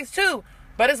that phase too.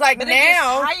 But it's like now it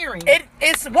gets tiring.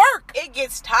 It's work. It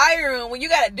gets tiring when you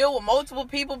got to deal with multiple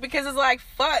people because it's like,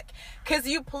 fuck. Because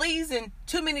you pleasing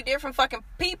too many different fucking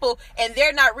people and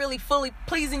they're not really fully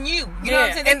pleasing you. You know what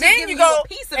I'm saying? And then you go,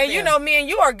 and me and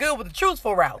you are good with the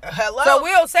truthful route. Hello. So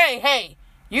we'll say, hey,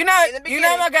 you're not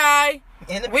my guy.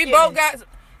 We both got.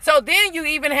 So then you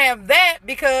even have that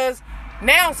because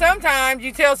now sometimes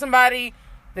you tell somebody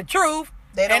the truth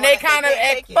and they kind of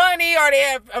act funny or they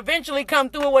have eventually come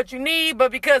through with what you need,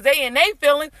 but because they in their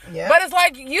feelings. Yep. But it's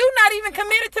like you not even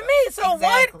committed to me. So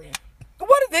exactly.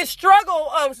 What is this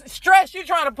struggle of stress you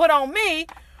trying to put on me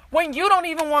when you don't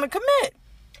even want to commit?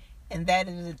 And that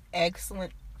is an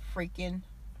excellent freaking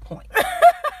point.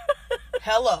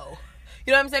 Hello.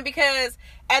 You know what I'm saying? Because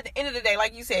at the end of the day,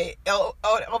 like you said,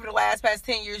 over the past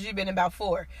 10 years, you've been in about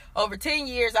 4. Over 10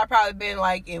 years, I've probably been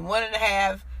like in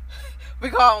 1.5. We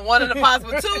call them 1 of the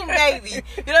possible 2, maybe. You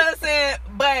know what I'm saying?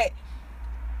 But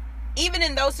even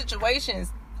in those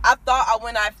situations, I thought I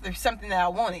went after something that I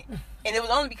wanted. And it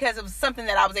was only because it was something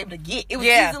that I was able to get. It was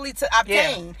easily to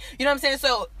obtain. Yeah. You know what I'm saying?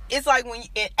 So it's like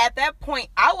at that point,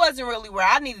 I wasn't really where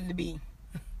I needed to be.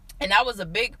 And I was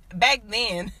back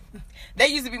then, that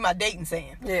used to be my dating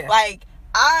saying. Yeah. Like,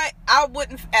 I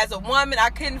wouldn't, as a woman, I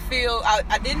didn't feel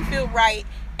right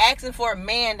asking for a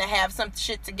man to have some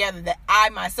shit together that I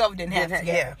myself didn't have together.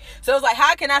 Yeah. So it's like,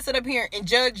 how can I sit up here and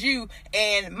judge you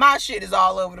and my shit is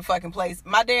all over the fucking place,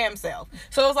 my damn self.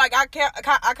 So it's like, I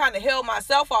kind of held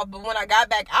myself off, but when I got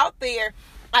back out there,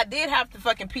 I did have to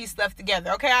fucking piece stuff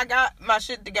together. Okay, I got my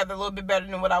shit together a little bit better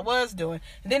than what I was doing.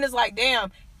 And then it's like,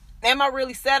 damn, am I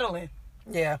really settling?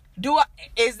 Yeah.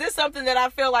 Is this something that I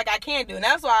feel like I can do? And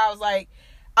that's why I was like,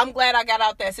 I'm glad I got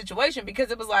out that situation because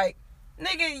it was like,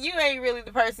 nigga, you ain't really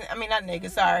the person. I mean, not nigga,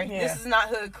 sorry. Yeah. This is not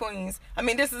Hood Queens. I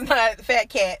mean, this is not Fat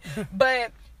Cat.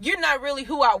 But you're not really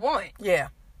who I want. Yeah.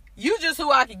 You just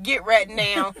who I could get right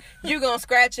now. You're going to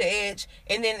scratch your edge.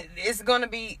 And then it's going to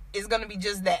be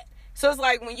just that. So it's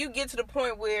like when you get to the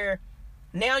point where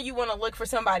now you want to look for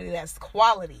somebody that's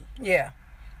quality. Yeah.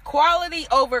 Quality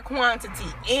over quantity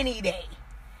any day.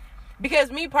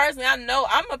 Because me personally, I know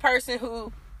I'm a person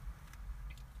who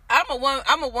I'm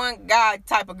a one guy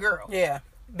type of girl. Yeah.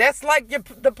 That's like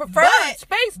the preferred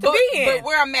space to be in. But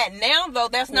where I'm at now, though,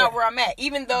 that's not where I'm at.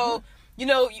 Even though,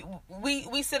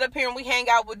 we sit up here and we hang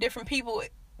out with different people.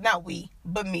 Not we,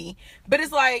 but me. But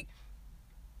it's like,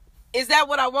 is that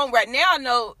what I want right now?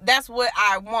 No, that's what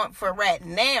I want for right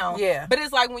now. Yeah. But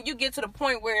it's like when you get to the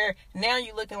point where now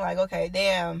you're looking like, okay,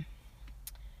 damn,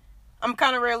 I'm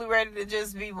kind of really ready to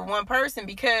just be with one person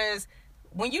because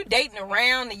when you dating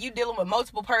around and you dealing with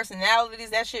multiple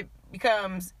personalities, that shit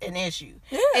becomes an issue.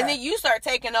 Yeah. And then you start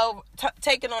taking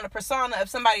on a persona of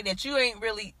somebody that you ain't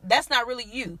really, that's not really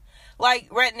you. Like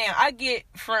right now, I get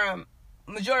from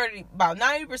majority, about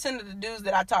 90% of the dudes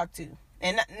that I talk to,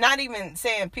 and not even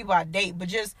saying people I date, but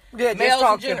just males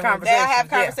in general that I have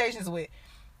conversations with,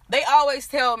 they always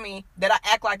tell me that I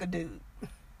act like a dude.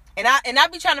 And I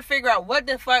be trying to figure out what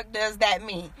the fuck does that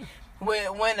mean.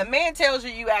 When a man tells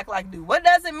you act like a dude, what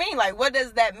does it mean? Like, what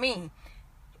does that mean?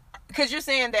 Because you're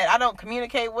saying that I don't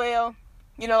communicate well.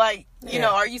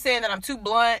 Are you saying that I'm too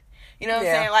blunt? You know what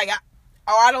I'm saying? Like,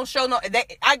 I don't show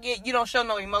I get you don't show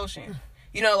no emotion.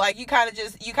 Like you kind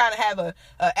of have a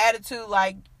attitude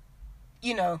like,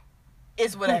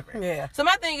 it's whatever. Yeah. So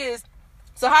my thing is,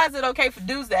 so how is it okay for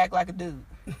dudes to act like a dude?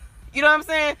 You know what I'm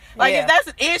saying? Like if that's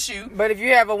an issue. But if you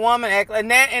have a woman act like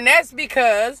that, and that's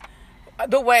because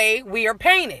the way we are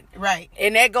painted. Right.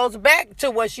 And that goes back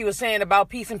to what she was saying about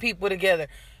piecing people together.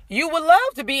 You would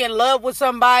love to be in love with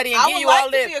somebody and I give would you like all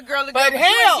to this. be a girl, but you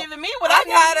hell, ain't giving me what I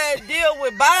I gotta deal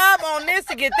with Bob on this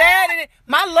to get that. And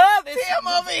my love is Tim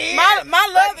over here.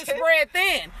 my love is spread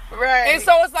thin. Right. And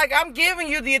so it's like I'm giving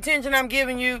you the attention I'm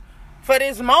giving you for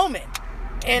this moment.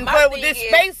 And My for thing this is-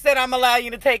 space that I'm allowing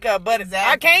you to take up. But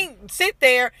Exactly. I can't sit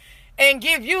there and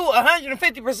give you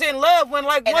 150% love when,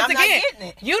 like, And once I'm not again, getting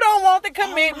it. you don't want the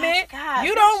commitment. God,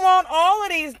 you don't want all of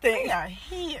these things. We are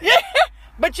here. Yeah.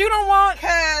 But you don't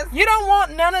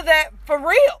want none of that for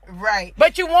real. Right.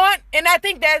 But you want, and I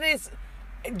think that is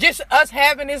just us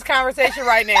having this conversation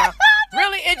right now.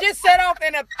 Really, it just set off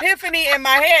an epiphany in my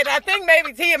head. I think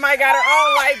maybe Tia might got her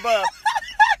own light bulb.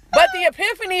 But the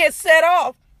epiphany is set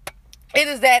off. It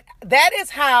is that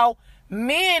is how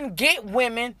men get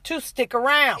women to stick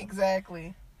around.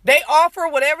 Exactly. They offer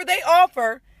whatever they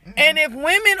offer. Mm-hmm. And if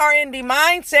women are in the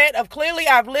mindset of, clearly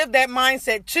I've lived that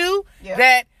mindset too,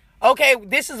 that, okay,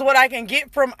 this is what I can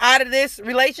get from out of this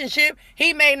relationship.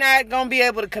 He may not gonna be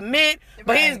able to commit,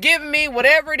 but he's giving me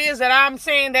whatever it is that I'm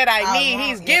saying that I need.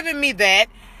 He's giving me that.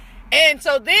 And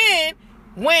so then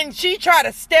when she try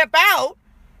to step out,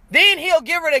 then he'll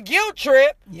give her the guilt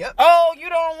trip. Yep. Oh, you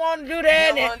don't want to do that.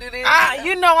 You don't want to do this.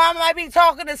 I might be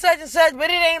talking to such and such, but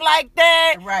it ain't like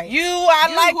that. Right.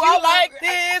 I like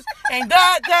this. And da.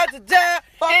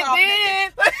 Fuck and off,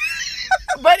 then,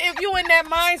 but if you in that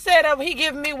mindset of he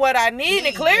giving me what I need,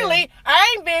 and clearly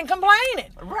I ain't been complaining.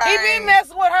 Right. He been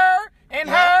messing with her and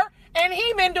her, and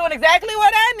he been doing exactly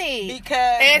what I need.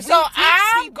 And so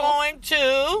I'm going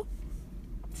to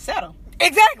settle.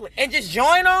 Exactly. And just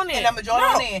join on in. And I'm going to join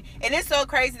on in. And it's so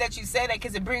crazy that you say that,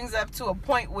 because it brings up to a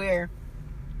point where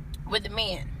with the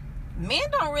men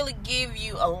don't really give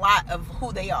you a lot of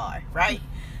who they are, right?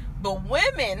 But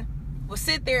women will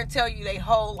sit there and tell you their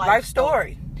whole life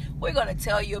story. We're going to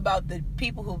tell you about the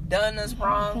people who've done us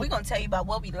wrong. We're going to tell you about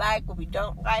what we like, what we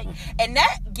don't like. And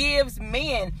that gives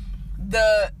men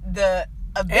the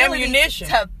ability ammunition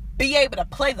to be able to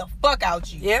play the fuck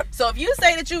out you. Yep. So if you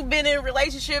say that you've been in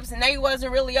relationships and they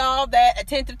wasn't really all that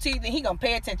attentive to you, then he gonna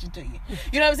pay attention to you.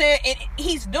 You know what I'm saying? And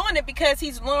he's doing it because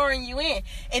he's luring you in.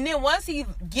 And then once he's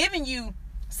giving you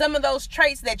some of those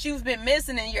traits that you've been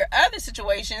missing in your other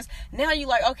situations, now you're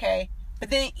like, okay,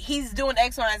 but then he's doing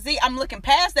X, Y, and Z. I'm looking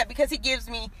past that because he gives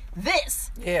me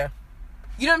this. Yeah.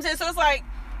 You know what I'm saying? So it's like,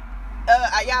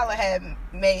 Ayala had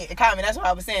made a comment. That's what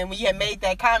I was saying when you had made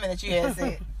that comment that you had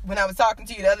said. When I was talking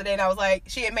to you the other day, and I was like,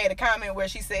 she had made a comment where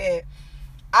she said,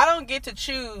 I don't get to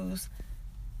choose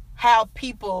how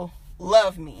people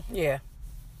love me. Yeah.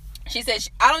 She said,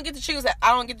 I don't get to choose that.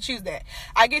 I don't get to choose that.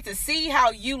 I get to see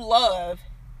how you love,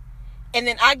 and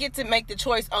then I get to make the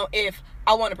choice on if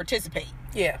I want to participate.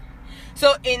 Yeah.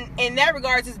 So in that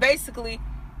regards, it's basically,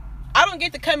 I don't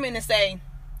get to come in and say,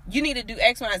 you need to do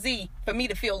X, Y, Z for me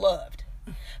to feel loved.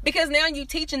 Because now you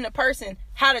teaching the person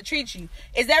how to treat you.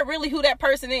 Is that really who that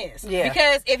person is? Yeah.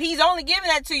 Because if he's only giving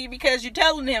that to you because you're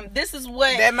telling him this is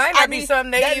what that might not be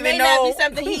something they even know. That may not be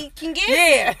something he can give.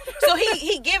 Yeah. So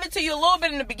he give it to you a little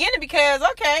bit in the beginning because,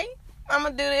 okay, I'm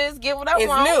gonna do this, get what I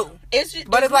want. New. It's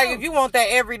like new. if you want that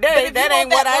every day, that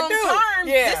ain't what I do.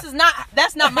 Yeah.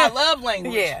 That's not my love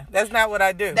language. Yeah, that's not what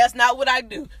I do. That's not what I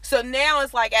do. So now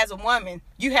it's like, as a woman,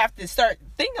 you have to start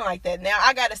thinking like that. Now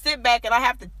I got to sit back and I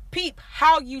have to peep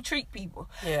how you treat people.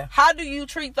 Yeah. How do you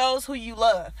treat those who you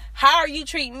love? How are you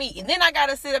treating me? And then I got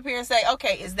to sit up here and say,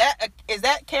 okay, is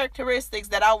that characteristics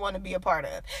that I want to be a part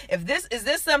of? Is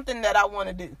this something that I want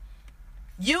to do?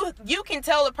 You can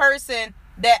tell a person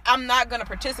that I'm not going to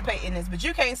participate in this, but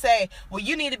you can't say, well,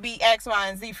 you need to be X, Y,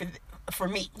 and Z for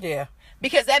me. Yeah.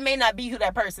 Because that may not be who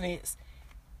that person is.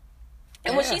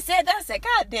 And when she said that, I said,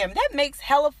 God damn, that makes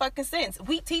hella fucking sense.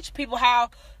 We teach people how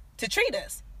to treat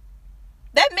us.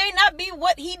 That may not be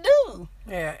what he do.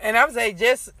 Yeah, and I would say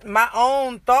just my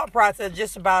own thought process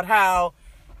just about how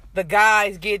the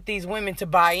guys get these women to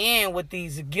buy in with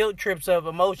these guilt trips of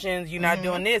emotions, you're not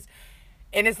doing this.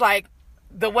 And it's like,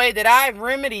 the way that I've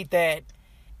remedied that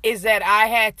is that I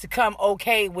had to come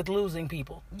okay with losing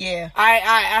people. Yeah. I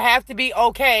have to be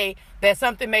okay that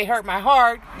something may hurt my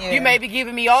heart. Yeah. You may be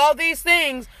giving me all these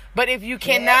things, but if you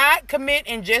cannot commit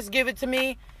and just give it to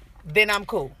me, then I'm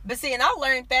cool. But see, and I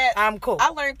learned that. I'm cool. I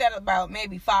learned that about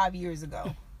maybe 5 years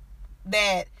ago.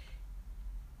 That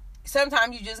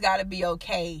sometimes you just got to be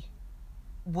okay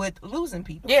with losing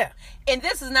people. Yeah. And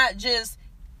this is not just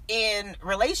in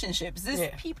relationships. This is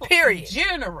people period. In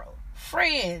general.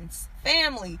 Friends,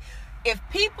 family. If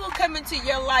people come into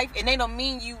your life and they don't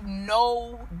mean you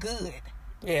no good.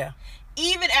 Yeah.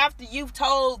 Even after you've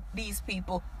told these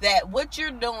people that what you're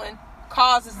doing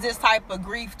causes this type of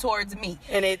grief towards me.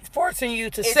 And it's forcing you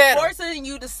to It's settle. forcing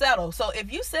you to settle. So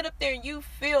if you sit up there and you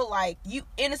feel like you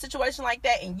in a situation like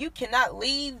that and you cannot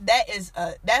leave,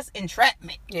 that's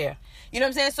entrapment. Yeah. You know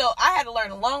what I'm saying? So I had to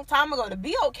learn a long time ago to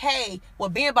be okay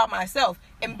with being by myself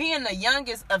and being the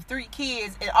youngest of 3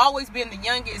 kids and always being the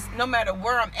youngest no matter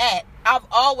where I'm at. I've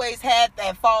always had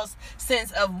that false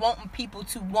sense of wanting people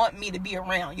to want me to be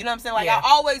around. You know what I'm saying? Like, Yeah. I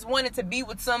always wanted to be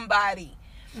with somebody.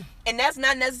 And that's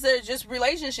not necessarily just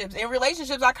relationships. In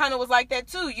relationships, I kind of was like that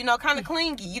too. You know, kind of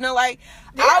clingy. You know, like,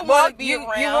 I want to be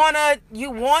around.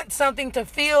 You want something to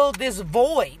fill this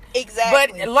void.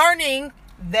 Exactly. But learning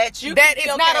that you that can be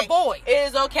it's not a void. It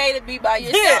is okay to be by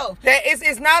yourself. Yeah, that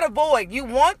it's not a void. You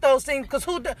want those things because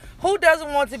who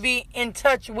doesn't want to be in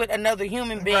touch with another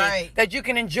human being Right. that you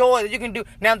can enjoy, that you can do.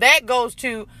 Now that goes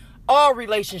to all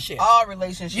relationships. All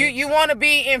relationships. You want to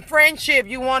be in friendship.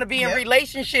 You want to be in Yep.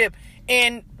 relationship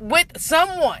and with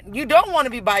someone. You don't want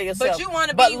to be by yourself. But you want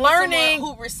to but be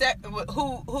learning with someone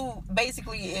who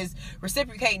basically is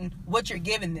reciprocating what you're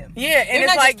giving them. Yeah, and You're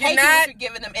it's not like just you're taking not what you're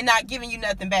giving them and not giving you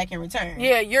nothing back in return.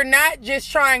 Yeah, you're not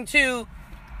just trying to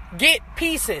get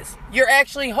pieces. You're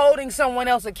actually holding someone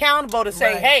else accountable to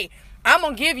say, Right. hey, I'm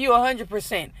going to give you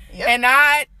 100%. Yep. And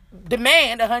I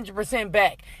demand 100%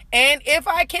 back. And if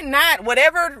I cannot,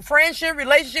 whatever friendship,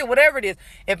 relationship, whatever it is,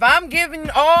 if I'm giving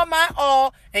all my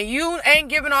all and you ain't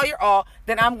giving all your all,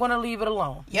 then I'm going to leave it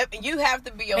alone. Yep, and you have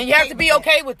to be okay. And you have to be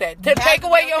okay with that. To take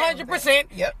away your 100%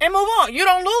 Yep. and move on. You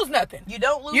don't lose nothing. You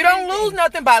don't lose You don't anything. lose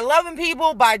nothing by loving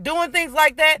people, by doing things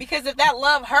like that. Because if that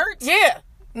love hurts, Yeah.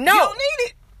 No. you don't need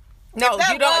it. No, If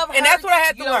that you don't. love And that's what I had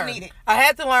hurts, to you don't learn. need it. I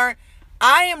had to learn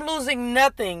I am losing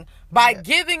nothing by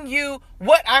giving you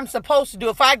what I'm supposed to do.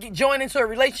 If I join into a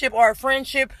relationship or a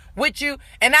friendship with you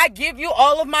and I give you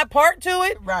all of my part to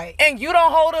it, Right. and you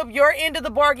don't hold up your end of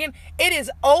the bargain, it is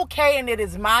okay and it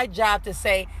is my job to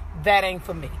say that ain't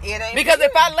for me. It ain't because for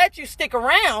if you. I let you stick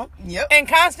around Yep. and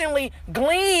constantly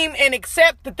gleam and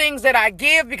accept the things that I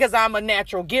give because I'm a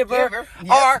natural giver.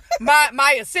 Yep. Or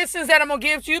my assistance that I'm going to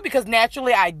give to you because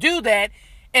naturally I do that,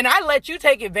 and I let you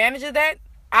take advantage of that,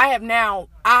 I have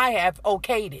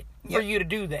okayed it for Yep. you to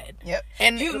do that. Yep.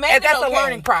 And You've made that's it okay. a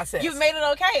learning process. You've made it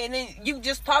okay. And then you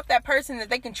just taught that person that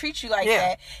they can treat you like Yeah.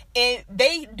 that. And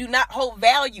they do not hold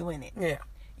value in it. Yeah.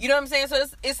 You know what I'm saying? So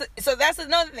so that's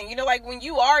another thing. You know, like when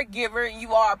you are a giver and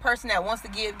you are a person that wants to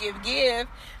give,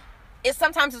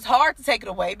 sometimes it's hard to take it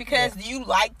away because you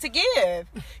like to give.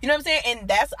 You know what I'm saying?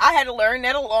 And I had to learn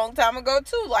that a long time ago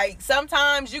too. Like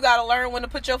sometimes you gotta learn when to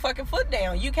put your fucking foot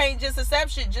down. You can't just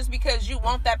accept shit just because you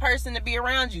want that person to be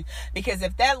around you. Because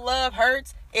if that love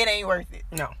hurts, it ain't worth it.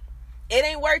 No. It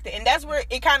ain't worth it. And that's where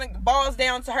it kind of boils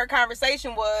down to her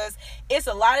conversation was, it's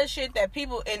a lot of shit that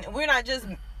people, and we're not just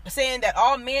saying that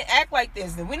all men act like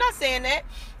this. And we're not saying that.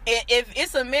 If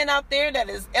it's a men out there that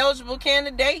is eligible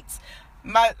candidates,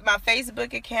 my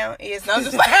Facebook account is, no, I'm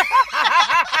just like,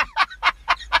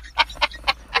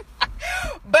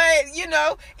 but you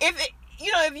know,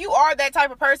 if you are that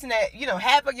type of person that, you know,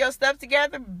 have your stuff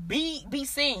together, be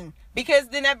seen. Because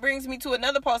then that brings me to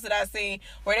another post that I seen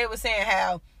where they were saying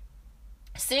how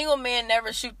single men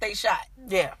never shoot they shot.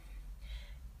 Yeah.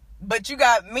 But you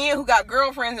got men who got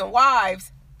girlfriends and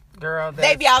wives, girl,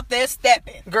 they be out there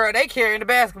stepping. Girl, they carrying the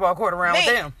basketball court around with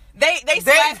them. They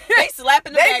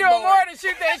slapping the They backboard. doing more than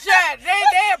shoot that shot.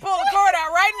 They pull the court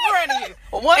out right in front of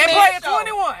you. One and man play at show.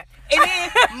 21. And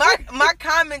then my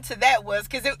comment to that was,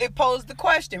 because it posed the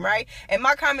question, right? And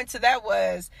my comment to that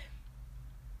was,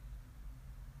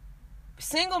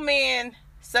 single men,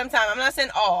 sometimes, I'm not saying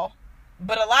all,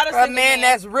 but a lot of single A man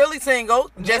that's really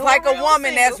single, just like a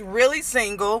woman that's really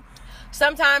single,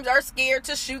 sometimes are scared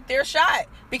to shoot their shot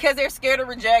because they're scared of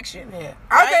rejection. Yeah.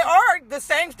 Right? Okay, or the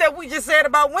same stuff we just said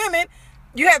about women.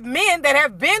 You have men that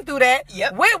have been through that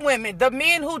with women. The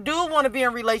men who do want to be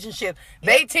in relationships,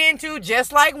 they tend to,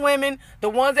 just like women, the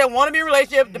ones that want to be in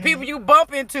relationships, the people you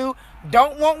bump into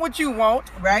don't want what you want.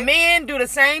 Right. Men do the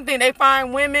same thing. They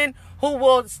find women who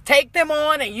will take them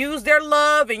on and use their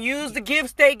love and use the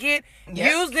gifts they get,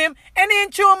 use them, and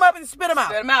then chew them up and spit them out.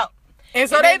 Spit them out. And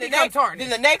so they become tarnished. Then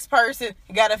the next person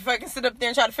got to fucking sit up there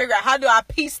and try to figure out, how do I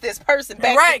piece this person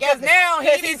back right, together? because now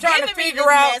he's trying to giving me figure this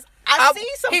out. mess. I see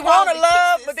some he want to quality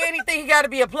love, pieces. but then he think he got to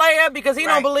be a player because he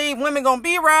don't believe women gonna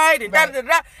be right. And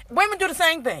Women do the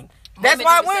same thing. That's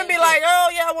why women be like, oh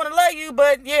yeah, I want to love you,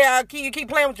 but yeah, you keep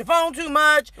playing with your phone too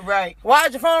much. Right. Why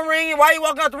is your phone ringing? Why you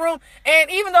walking out the room? And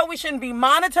even though we shouldn't be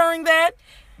monitoring that,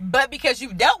 but because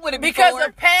you've dealt with it before. because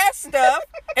of past stuff,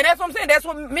 and that's what I'm saying. That's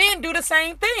what men do the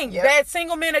same thing. Yep. That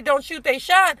single men that don't shoot they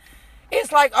shot.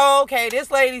 it's like, oh, okay,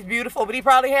 this lady's beautiful, but he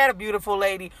probably had a beautiful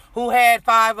lady who had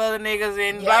 5 other niggas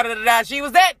and blah, blah, blah, blah. She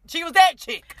was that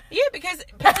chick. Yeah, because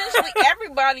potentially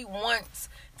everybody wants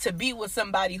to be with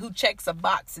somebody who checks a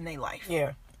box in their life.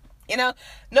 Yeah. You know,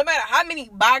 no matter how many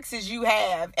boxes you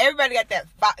have, everybody got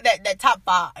that top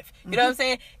 5. You know what I'm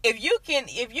saying? If you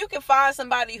can find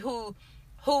somebody who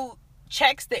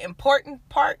checks the important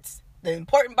parts, the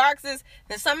important boxes,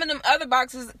 then some of them other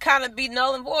boxes kind of be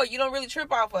null and void. You don't really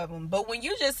trip off of them. But when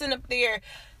you just sit up there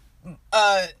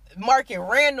marking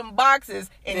random boxes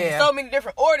in so many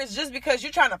different orders just because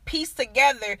you're trying to piece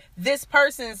together this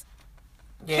person's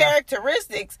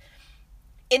characteristics,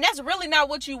 and that's really not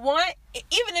what you want,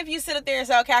 even if you sit up there and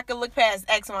say, okay, I can look past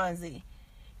X, Y, and Z.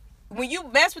 When you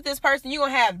mess with this person, you're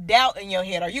going to have doubt in your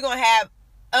head, or you're going to have,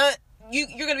 you're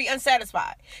going to be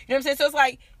unsatisfied. You know what I'm saying? So it's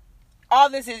like, all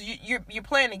this is, you're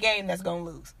playing a game that's going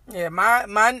to lose. Yeah, my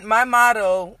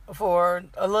motto for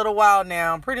a little while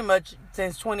now, pretty much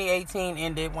since 2018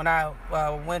 ended when I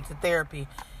went to therapy,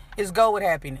 is go with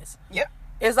happiness. Yep.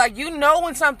 It's like, you know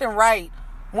when something right,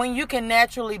 when you can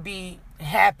naturally be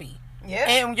happy.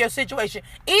 Yeah. In your situation,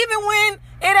 even when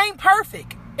it ain't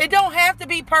perfect, it don't have to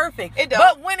be perfect. It don't.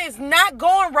 But when it's not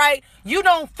going right, you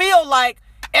don't feel like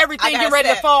everything get ready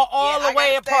to fall all the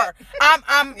way apart.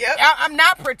 I'm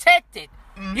not protected.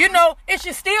 Mm-hmm. You know, it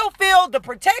should still feel the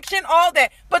protection, all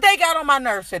that. But they got on my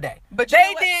nerves today. But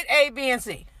they did A, B, and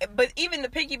C. But even to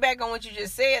piggyback on what you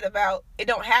just said about it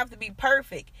don't have to be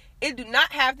perfect. It do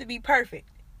not have to be perfect,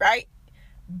 right?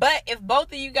 But if both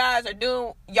of you guys are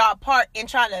doing y'all part in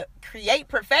trying to create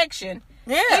perfection,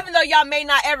 even though y'all may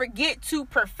not ever get to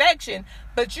perfection,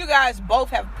 but you guys both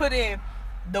have put in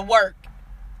the work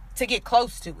to get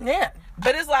close to it. Yeah.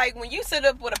 But it's like when you sit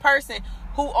up with a person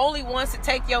who only wants to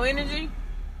take your energy,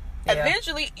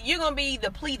 eventually you're going to be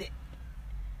depleted.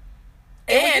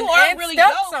 And when you are really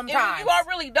dope, sometimes. When you are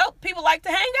really dope, people like to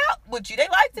hang out with you. They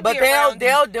like to be around you. But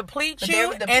they'll deplete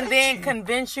you and then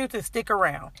convince you to stick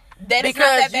around. That is not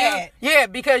that bad. Yeah,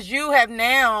 because you have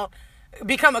now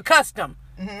become accustomed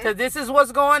to this is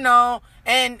what's going on.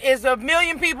 And it's a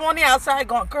million people on the outside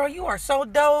going, girl, you are so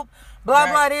dope, blah,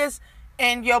 blah, this.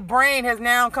 And your brain has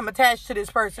now come attached to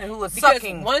this person who is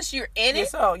sucking. Because once you're in it,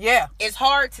 it's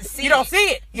hard to see. You don't see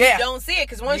it. Yeah. You don't see it.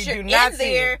 Because once you're in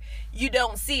there, you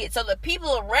don't see it. So the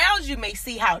people around you may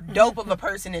see how dope of a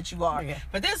person that you are. Yeah.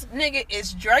 But this nigga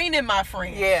is draining my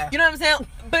friend. Yeah. You know what I'm saying?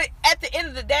 But at the end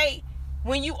of the day,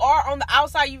 when you are on the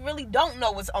outside, you really don't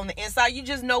know what's on the inside. You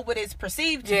just know what it's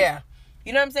perceived to be.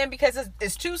 You know what I'm saying? Because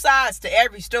it's 2 sides to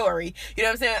every story. You know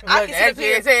what I'm saying? Look, actually,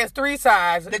 it says 3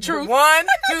 sides. The truth. 1,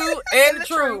 2, and the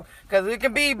truth. Because it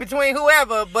can be between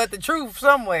whoever, but the truth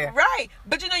somewhere. Right.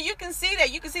 But, you know, you can see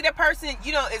that. You can see that person,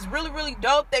 you know, is really, really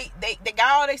dope. They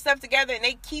got all their stuff together, and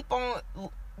they keep on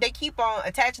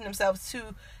attaching themselves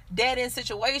to dead-end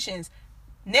situations.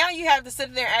 Now you have to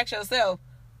sit there and ask yourself,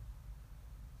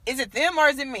 is it them or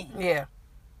is it me? Yeah.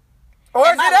 Or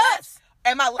is it us?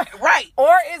 Am I right?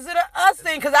 Or is it a us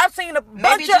thing? Because I've seen a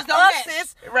bunch of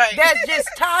us's that's just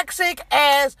toxic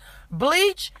as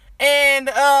bleach and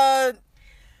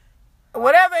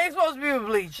whatever ain't supposed to be with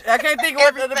bleach. I can't think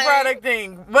of what the product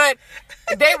thing. But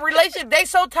they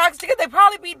so toxic they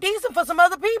probably be decent for some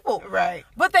other people. Right.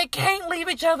 But they can't leave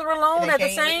each other alone at the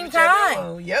same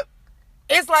time. Yep.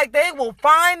 It's like they will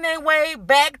find their way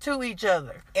back to each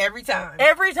other. Every time.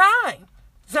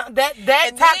 So that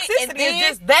toxicity is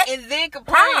just that. And then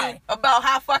complain about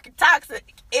how fucking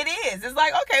toxic it is. It's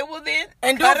like, okay, well then.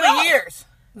 And do it for years.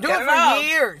 Do it for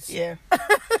years. Yeah.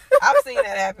 I've seen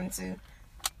that happen too.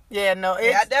 Yeah, no.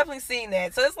 I definitely seen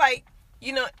that. So it's like,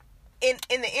 you know, in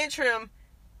the interim,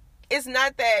 it's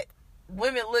not that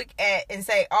women look at and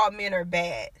say all men are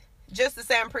bad. Just to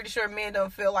say, I'm pretty sure men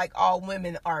don't feel like all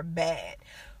women are bad.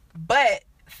 But,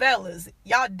 fellas,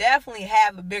 y'all definitely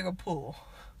have a bigger pool.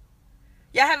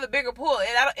 Y'all have a bigger pool.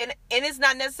 And it's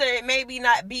not necessarily, maybe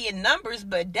not be in numbers,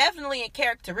 but definitely in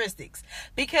characteristics.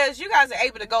 Because you guys are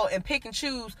able to go and pick and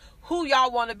choose who y'all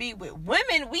want to be with.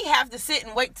 Women, we have to sit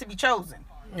and wait to be chosen.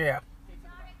 Yeah.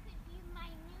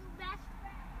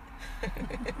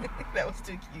 That was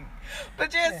too cute.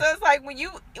 But yeah, so it's like when you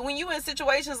in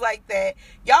situations like that,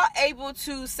 y'all able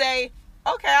to say,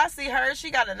 okay, I see her,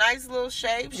 she got a nice little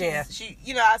shape. She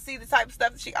you know, I see the type of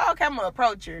stuff that okay, I'm gonna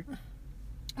approach her.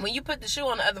 When you put the shoe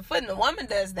on the other foot and the woman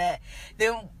does that,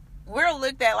 then we're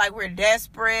looked at like we're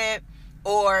desperate,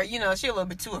 or, you know, she a little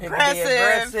bit too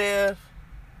aggressive.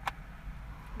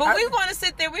 But we want to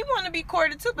sit there. We want to be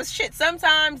courted too. But shit,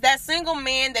 sometimes that single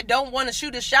man that don't want to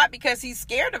shoot a shot because he's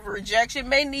scared of rejection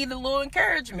may need a little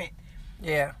encouragement.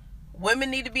 Yeah.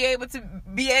 women need to be able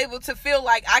to feel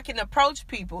like I can approach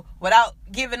people without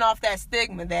giving off that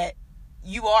stigma that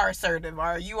you are assertive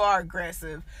or you are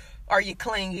aggressive or you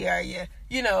clingy or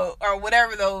you know, or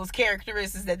whatever those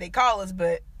characteristics that they call us.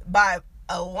 But by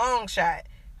a long shot,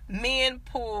 men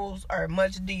pools are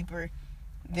much deeper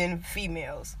than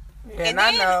females. Yeah, and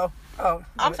I know. Oh,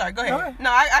 I'm sorry. Go ahead. No,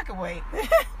 I can wait.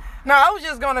 No, I was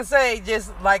just gonna say,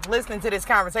 just like listening to this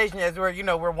conversation as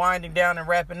we're winding down and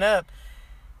wrapping up.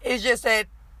 It's just that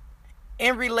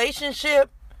in relationship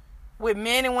with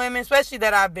men and women, especially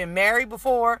that I've been married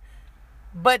before,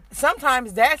 but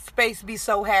sometimes that space be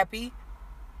so happy,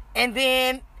 and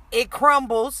then it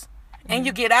crumbles, and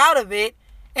you get out of it,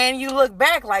 and you look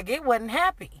back like it wasn't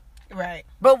happy. Right.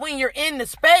 But when you're in the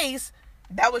space,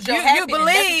 that was your you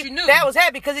believe that was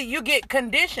happy because you get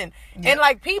conditioned, and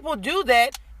like people do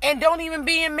that and don't even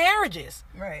be in marriages.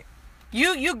 Right.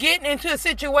 You get into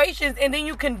situations and then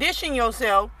you condition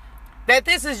yourself that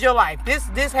this is your life.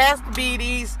 This has to be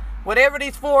these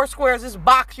four squares, this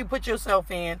box you put yourself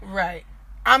in. Right.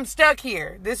 I'm stuck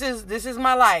here. This is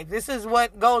my life. This is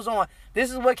what goes on.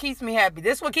 This is what keeps me happy.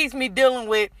 This is what keeps me dealing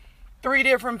with 3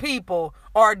 different people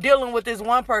or dealing with this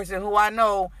one person who I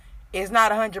know is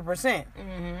not 100%.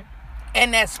 Mm-hmm.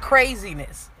 And that's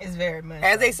craziness. It's very much.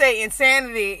 As they say,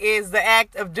 insanity is the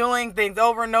act of doing things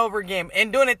over and over again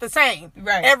and doing it the same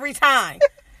every time.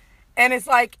 And it's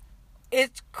like,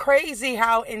 it's crazy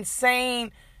how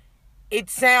insane it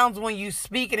sounds when you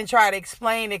speak it and try to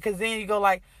explain it, because then you go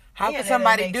like, how can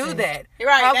somebody do that?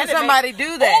 Right. How can somebody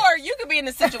do that? Or you could be in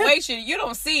a situation, you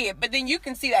don't see it, but then you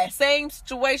can see that same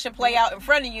situation play out in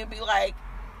front of you and be like,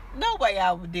 no way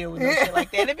I would deal with no shit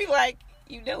like that. It'd be like,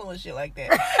 you dealing with shit like that.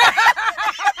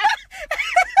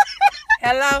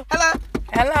 Hello?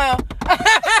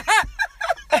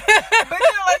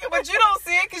 But you don't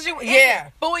see it because you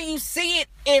But when you see it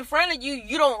in front of you,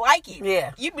 you don't like it.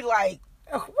 Yeah. You'd be like,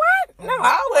 what? No,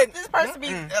 I wouldn't. This person be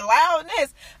allowing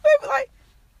this. But be like,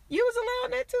 you was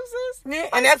allowing that too, sis? Yeah,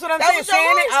 and that's what I'm saying.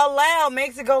 Saying it out loud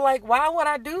makes it go like, why would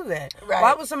I do that? Right.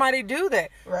 Why would somebody do that?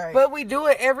 Right. But we do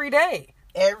it every day.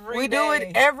 We do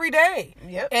it every day.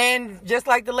 Yep. And just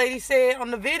like the lady said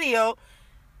on the video,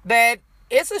 that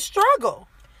it's a struggle.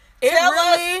 Tell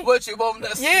us what you want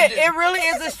us to do. It really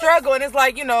is a struggle. And it's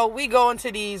like, we go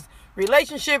into these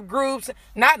relationship groups,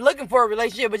 not looking for a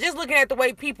relationship, but just looking at the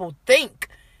way people think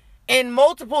in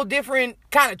multiple different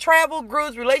kind of travel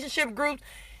groups, relationship groups.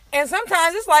 And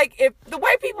sometimes it's like, if the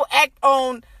way people act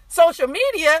on social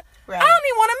media, I don't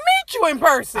even want to meet you in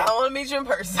person. I don't want to meet you in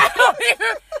person.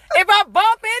 If I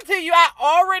bump into you, I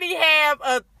already have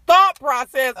a thought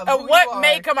process of what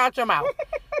may come out your mouth.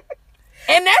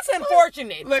 And that's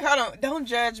unfortunate. Look, hold on. Don't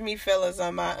judge me, fellas,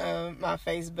 on my my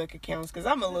Facebook accounts, because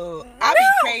I be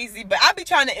crazy, but I be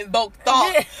trying to invoke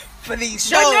thought for these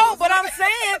shows. But I'm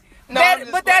saying...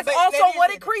 that's also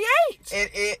what it creates.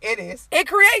 It is. It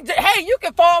creates. Hey, you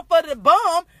can fall for the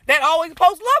bum that always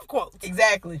posts love quotes.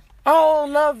 Exactly. Oh,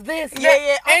 love this.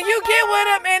 Yeah. And you get with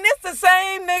him, and it's the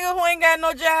same nigga who ain't got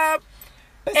no job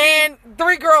and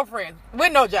 3 girlfriends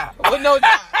with no job. He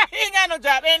ain't got no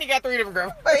job, and he got 3 different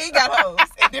girlfriends. But he got hoes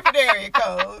in different area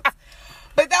codes.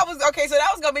 But that was okay. So that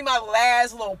was gonna be my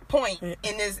last little point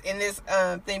in this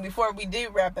thing before we do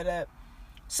wrap it up.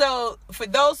 So, for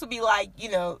those who be like,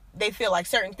 they feel like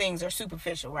certain things are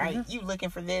superficial, right? Mm-hmm. You looking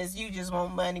for this, you just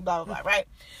want money, blah, blah, blah, right?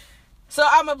 So,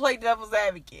 I'm going to play devil's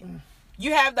advocate.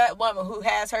 You have that woman who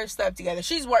has her stuff together.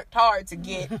 She's worked hard to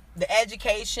get the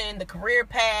education, the career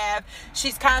path.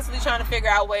 She's constantly trying to figure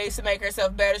out ways to make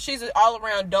herself better. She's an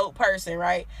all-around dope person,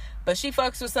 right? But she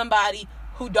fucks with somebody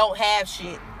who don't have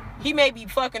shit. He may be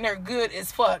fucking her good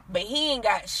as fuck, but he ain't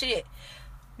got shit.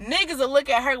 Niggas will look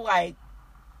at her like,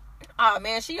 oh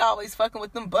man, she always fucking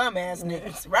with them bum ass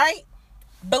niggas, right?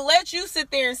 But let you sit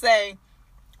there and say,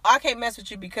 I can't mess with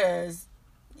you because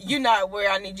you're not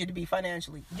where I need you to be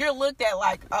financially. You're looked at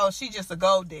like, oh, she's just a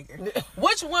gold digger.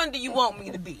 Which one do you want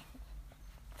me to be?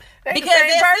 Because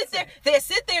they'll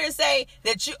sit there and say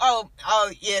that you,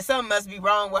 yeah, something must be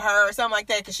wrong with her or something like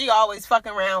that, because she always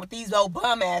fucking around with these old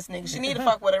bum ass niggas. She need to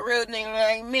fuck with a real nigga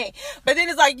like me. But then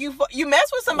it's like you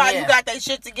mess with somebody who got that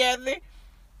shit together.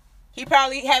 He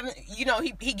probably haven't,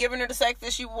 he giving her the sex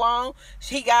that she want.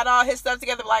 He got all his stuff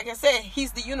together. Like I said,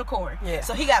 he's the unicorn. Yeah.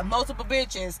 So he got multiple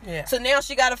bitches. Yeah. So now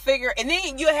she got to figure, and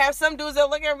then you have some dudes that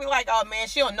look at her and be like, oh man,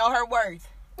 she don't know her worth.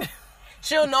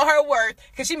 She don't know her worth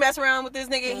because she mess around with this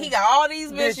nigga. He got all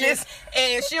these bitches,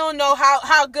 and she don't know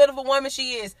how good of a woman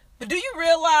she is. But do you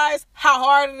realize how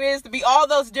hard it is to be all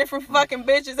those different fucking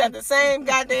bitches at the same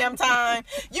goddamn time?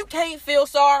 You can't feel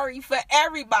sorry for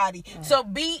everybody. So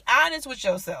be honest with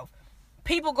yourself.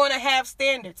 People gonna have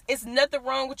standards. It's nothing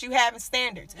wrong with you having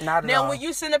standards. Not at all. Now, when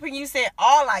you sit up and you say,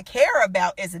 all I care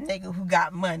about is a nigga who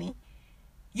got money,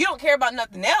 you don't care about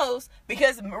nothing else.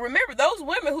 Because remember, those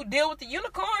women who deal with the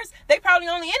unicorns, they probably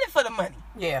only in it for the money.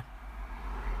 Yeah.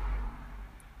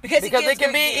 Because it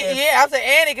can be, I said,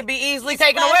 and it can be easily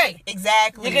taken away.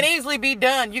 Exactly. You can easily be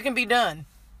done. You can be done.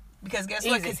 Because guess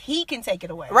what? Because he can take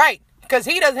it away. Right. Because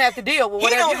he doesn't have to deal with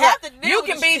whatever He don't have to deal you with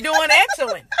can the be shit. doing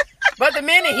excellent. But the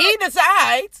minute he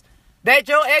decides that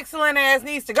your excellent ass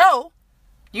needs to go,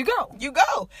 you go. You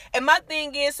go. And my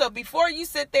thing is, so before you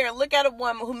sit there and look at a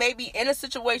woman who may be in a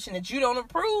situation that you don't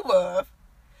approve of,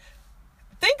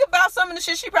 think about some of the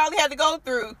shit she probably had to go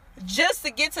through just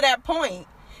to get to that point.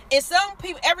 And some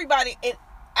people, everybody,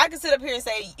 I can sit up here and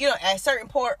say, you know, at certain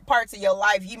parts of your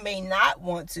life, you may not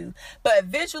want to. But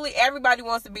eventually, everybody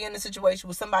wants to be in a situation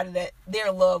with somebody that they're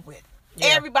in love with. Yeah.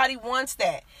 Everybody wants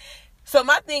that. So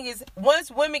my thing is, once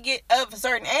women get of a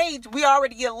certain age, we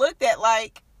already get looked at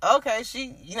like, okay, she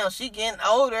getting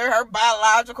older, her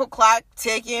biological clock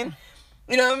ticking.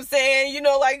 You know what I'm saying? You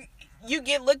know, like, you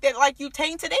get looked at like you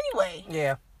tainted anyway.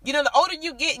 Yeah. You know, the older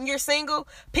you get and you're single,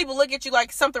 people look at you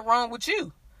like something wrong with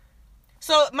you.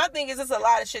 So my thing is, it's a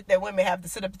lot of shit that women have to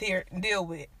sit up here and deal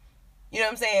with. You know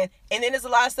what I'm saying? And then there's a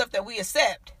lot of stuff that we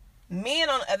accept. Men,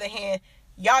 on the other hand,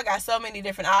 y'all got so many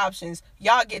different options.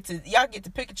 Y'all get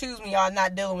to pick and choose when y'all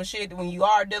not dealing with shit, when you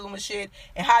are dealing with shit,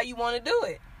 and how you want to do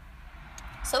it.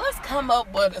 So let's come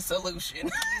up with a solution.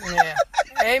 Yeah.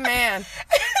 Amen.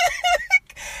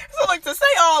 So, like, to say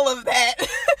all of that,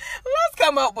 let's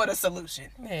come up with a solution.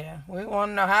 Yeah. We want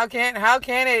to know how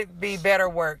can it be better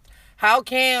worked? How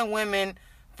can women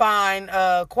find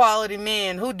quality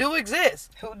men who do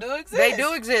exist? They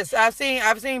do exist. I've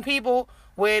seen people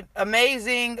with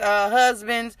amazing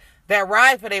husbands that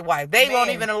ride for their wife. They won't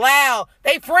even allow.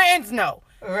 They friends know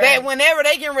that whenever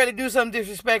they get ready to do something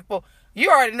disrespectful,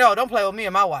 you already know. Don't play with me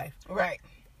and my wife. Right.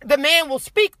 The man will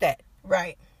speak that.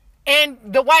 Right. And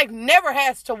the wife never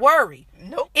has to worry.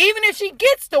 Nope. Even if she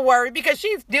gets to worry, because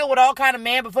she's dealt with all kind of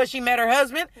men before she met her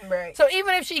husband. Right. So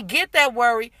even if she get that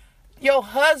worry, your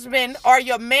husband or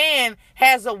your man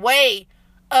has a way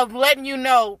of letting you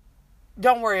know,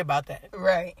 don't worry about that.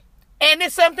 Right. And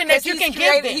it's something that you can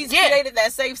give them. He's created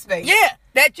that safe space. Yeah.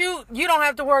 That you don't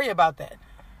have to worry about that.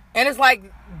 And it's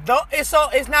like,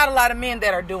 it's not a lot of men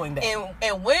that are doing that.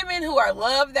 And women who are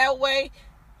loved that way,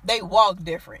 they walk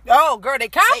different. Oh, girl, their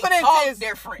confidence is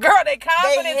different. Girl, their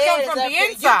confidence comes from the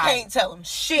inside. You can't tell them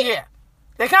shit. Yeah.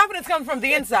 Their confidence comes from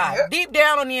the inside. Yep. Deep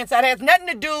down on the inside. It has nothing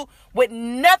to do with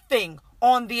nothing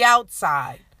on the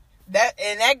outside.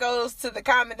 That goes to the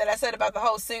comment that I said about the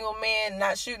whole single man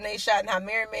not shooting they shot, and how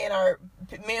married men are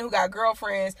men who got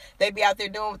girlfriends, they be out there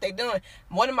doing what they doing.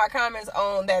 One of my comments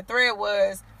on that thread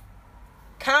was,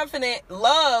 confident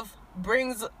love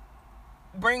brings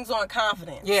on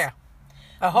confidence. Yeah.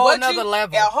 A whole nother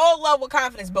level. A whole level of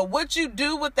confidence. But what you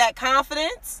do with that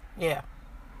confidence, yeah,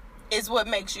 is what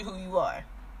makes you who you are.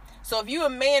 So if you a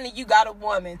man and you got a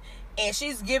woman and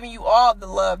she's giving you all the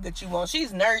love that you want,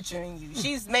 she's nurturing you,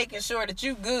 she's making sure that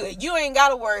you good, you ain't got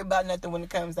to worry about nothing when it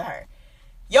comes to her.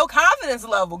 Your confidence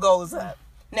level goes up.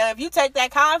 Now, if you take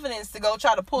that confidence to go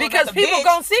try to pull because another people bitch,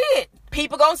 gonna see it.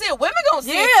 People gonna see it. Women gonna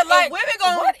see it. Yeah, like, women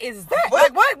gonna, what is that?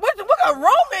 What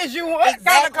aroma is you? What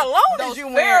kind of cologne is you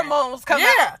wearing? Pheromones come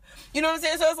out. You know what I'm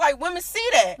saying? So it's like women see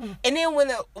that. And then when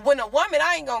a woman,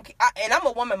 and I'm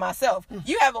a woman myself,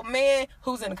 you have a man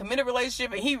who's in a committed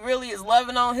relationship and he really is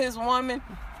loving on his woman.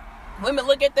 Women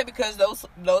look at that because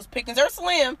those pickings are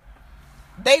slim.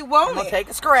 They want it. Take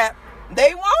a scrap.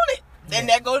 They want it. And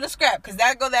that go to scrap. Because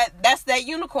that's that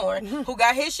unicorn who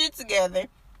got his shit together.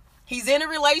 He's in a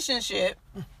relationship.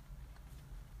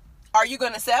 Are you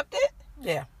going to accept it?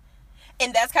 Yeah.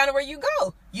 And that's kind of where you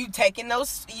go. You taking up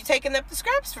the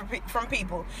scraps from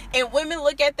people. And women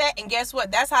look at that, and guess what?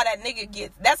 That's how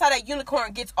that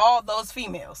unicorn gets all those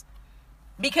females.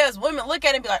 Because women look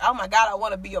at it and be like, oh my God, I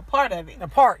want to be a part of it. A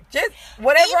part. Just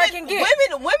whatever I can get.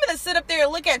 Women will sit up there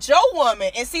and look at your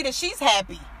woman and see that she's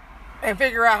happy. And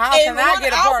figure out how can I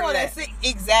get a part of that.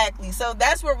 Exactly. So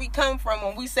that's where we come from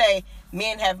when we say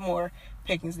men have more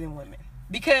pickings than women.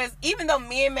 Because even though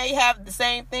men may have the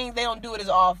same thing, they don't do it as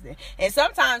often. And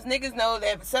sometimes niggas know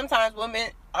that sometimes women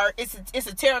it's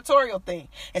a territorial thing.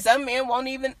 And some men won't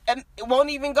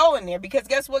even go in there. Because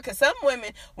guess what? Because some women,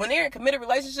 when they're in committed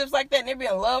relationships like that and they're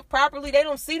being loved properly, they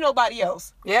don't see nobody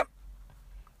else. Yep.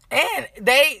 And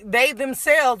they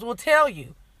themselves will tell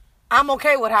you, I'm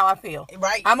okay with how I feel.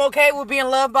 Right. I'm okay with being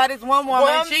loved by this one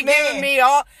woman. She giving me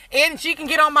all, and she can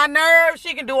get on my nerves.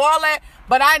 She can do all that.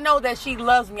 But I know that she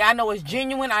loves me. I know it's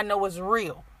genuine. I know it's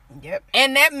real. Yep.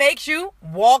 And that makes you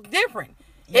walk different.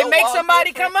 It makes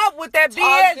somebody come up with that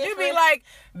BS. You be like,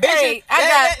 hey,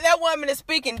 that woman is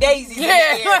speaking daisies.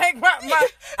 Yeah, like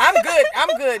I'm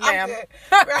good, ma'am. I'm good.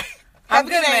 Right. I'm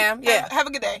good, ma'am. Yeah. Have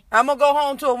a good day. I'm gonna go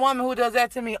home to a woman who does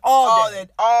that to me all day.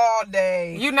 All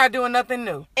day. You're not doing nothing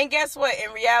new. And guess what?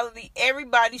 In reality,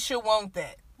 everybody should want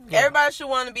that. Yeah. Everybody should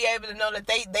want to be able to know that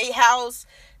they house,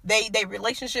 they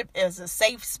relationship is a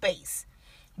safe space.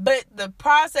 But the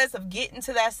process of getting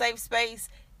to that safe space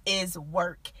is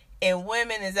work. And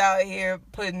women is out here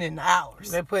putting in the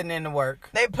hours. They're putting in the work.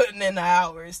 They're putting in the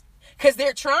hours. Because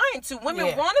they're trying to.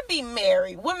 Women want to be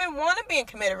married. Women want to be in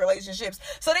committed relationships.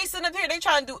 So they sit up here, they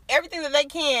try to do everything that they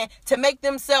can to make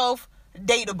themselves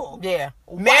dateable. Yeah.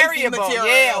 Marriable. Material.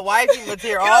 Yeah, wifey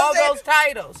material. All those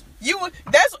titles.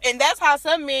 That's how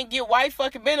some men get wife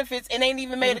fucking benefits and ain't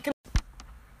even made a commitment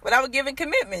without giving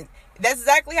commitment. That's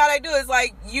exactly how they do it. It's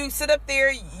like you sit up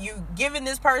there, you giving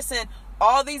this person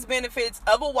all these benefits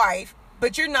of a wife,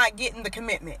 but you're not getting the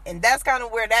commitment. And that's kind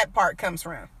of where that part comes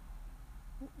from.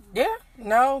 Yeah,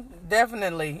 no,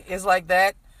 definitely. It's like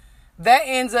that. That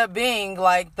ends up being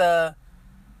like the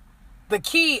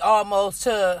key almost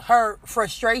to her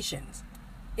frustrations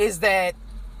is that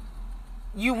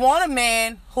you want a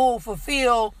man who will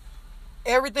fulfill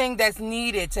everything that's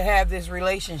needed to have this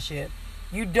relationship.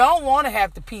 You don't want to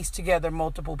have to piece together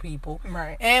multiple people.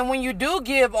 Right. And when you do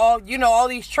give all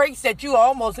these traits that you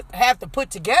almost have to put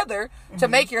together to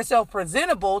make yourself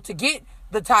presentable to get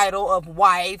the title of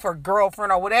wife or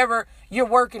girlfriend or whatever you're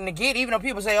working to get, even though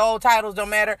people say, oh, titles don't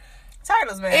matter.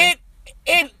 Titles, man.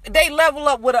 They level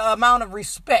up with an amount of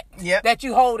respect that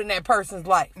you hold in that person's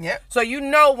life. Yep. So you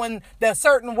know when the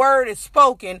certain word is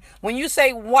spoken, when you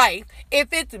say wife,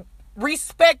 if it's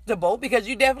respectable, because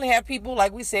you definitely have people,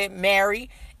 like we said, marry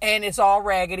and it's all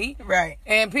raggedy. Right.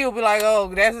 And people be like,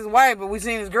 oh, that's his wife, but we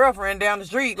seen his girlfriend down the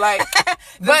street. Like,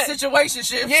 but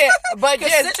situationships. Yeah, but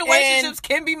just situationships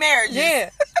can be marriages. Yeah.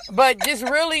 But just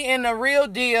really in the real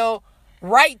deal,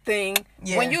 right thing,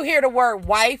 when you hear the word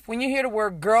wife, when you hear the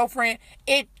word girlfriend,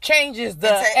 it changes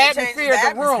the atmosphere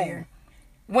of the room.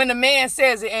 When the man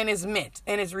says it and it's meant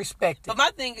and it's respected. But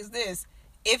my thing is this: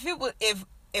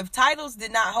 if titles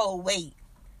did not hold weight,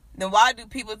 then why do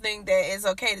people think that it's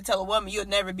okay to tell a woman you'll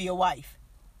never be a wife?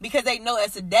 Because they know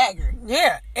it's a dagger.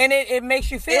 Yeah, and it makes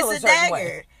you feel it's a dagger.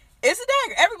 Way. It's a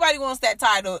dagger. Everybody wants that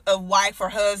title of wife or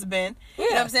husband. Yeah. You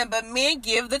know what I'm saying? But men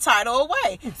give the title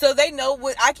away. So they know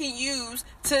what I can use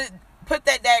to put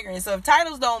that dagger in. So if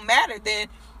titles don't matter, then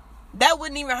that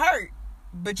wouldn't even hurt.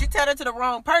 But you tell that to the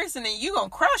wrong person and you gonna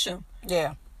crush them.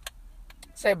 Yeah.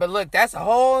 Say, but look, that's a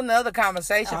whole nother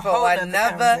conversation for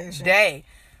another day.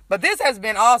 But this has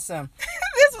been awesome.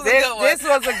 This was a good one. This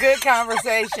was a good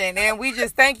conversation. And we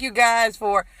just thank you guys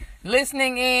for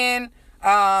listening in.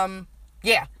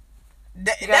 Yeah.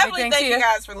 Definitely thank you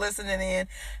guys for listening in.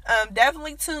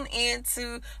 Definitely tune in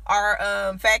to our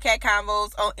Fat Cat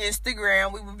Convos on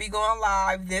Instagram. We will be going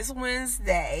live this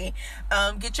Wednesday.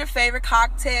 Get your favorite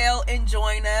cocktail and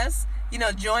join us.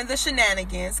 Join the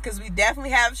shenanigans, because we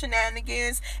definitely have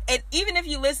shenanigans. And even if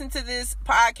you listen to this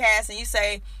podcast and you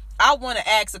say, I want to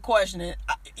ask a question, and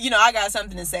I got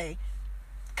something to say,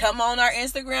 come on our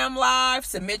Instagram live,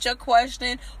 submit your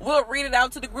question. We'll read it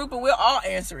out to the group and we'll all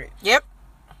answer it. Yep.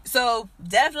 So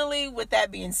definitely, with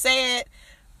that being said,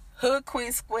 Hood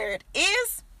Queen Squared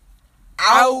is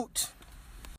out.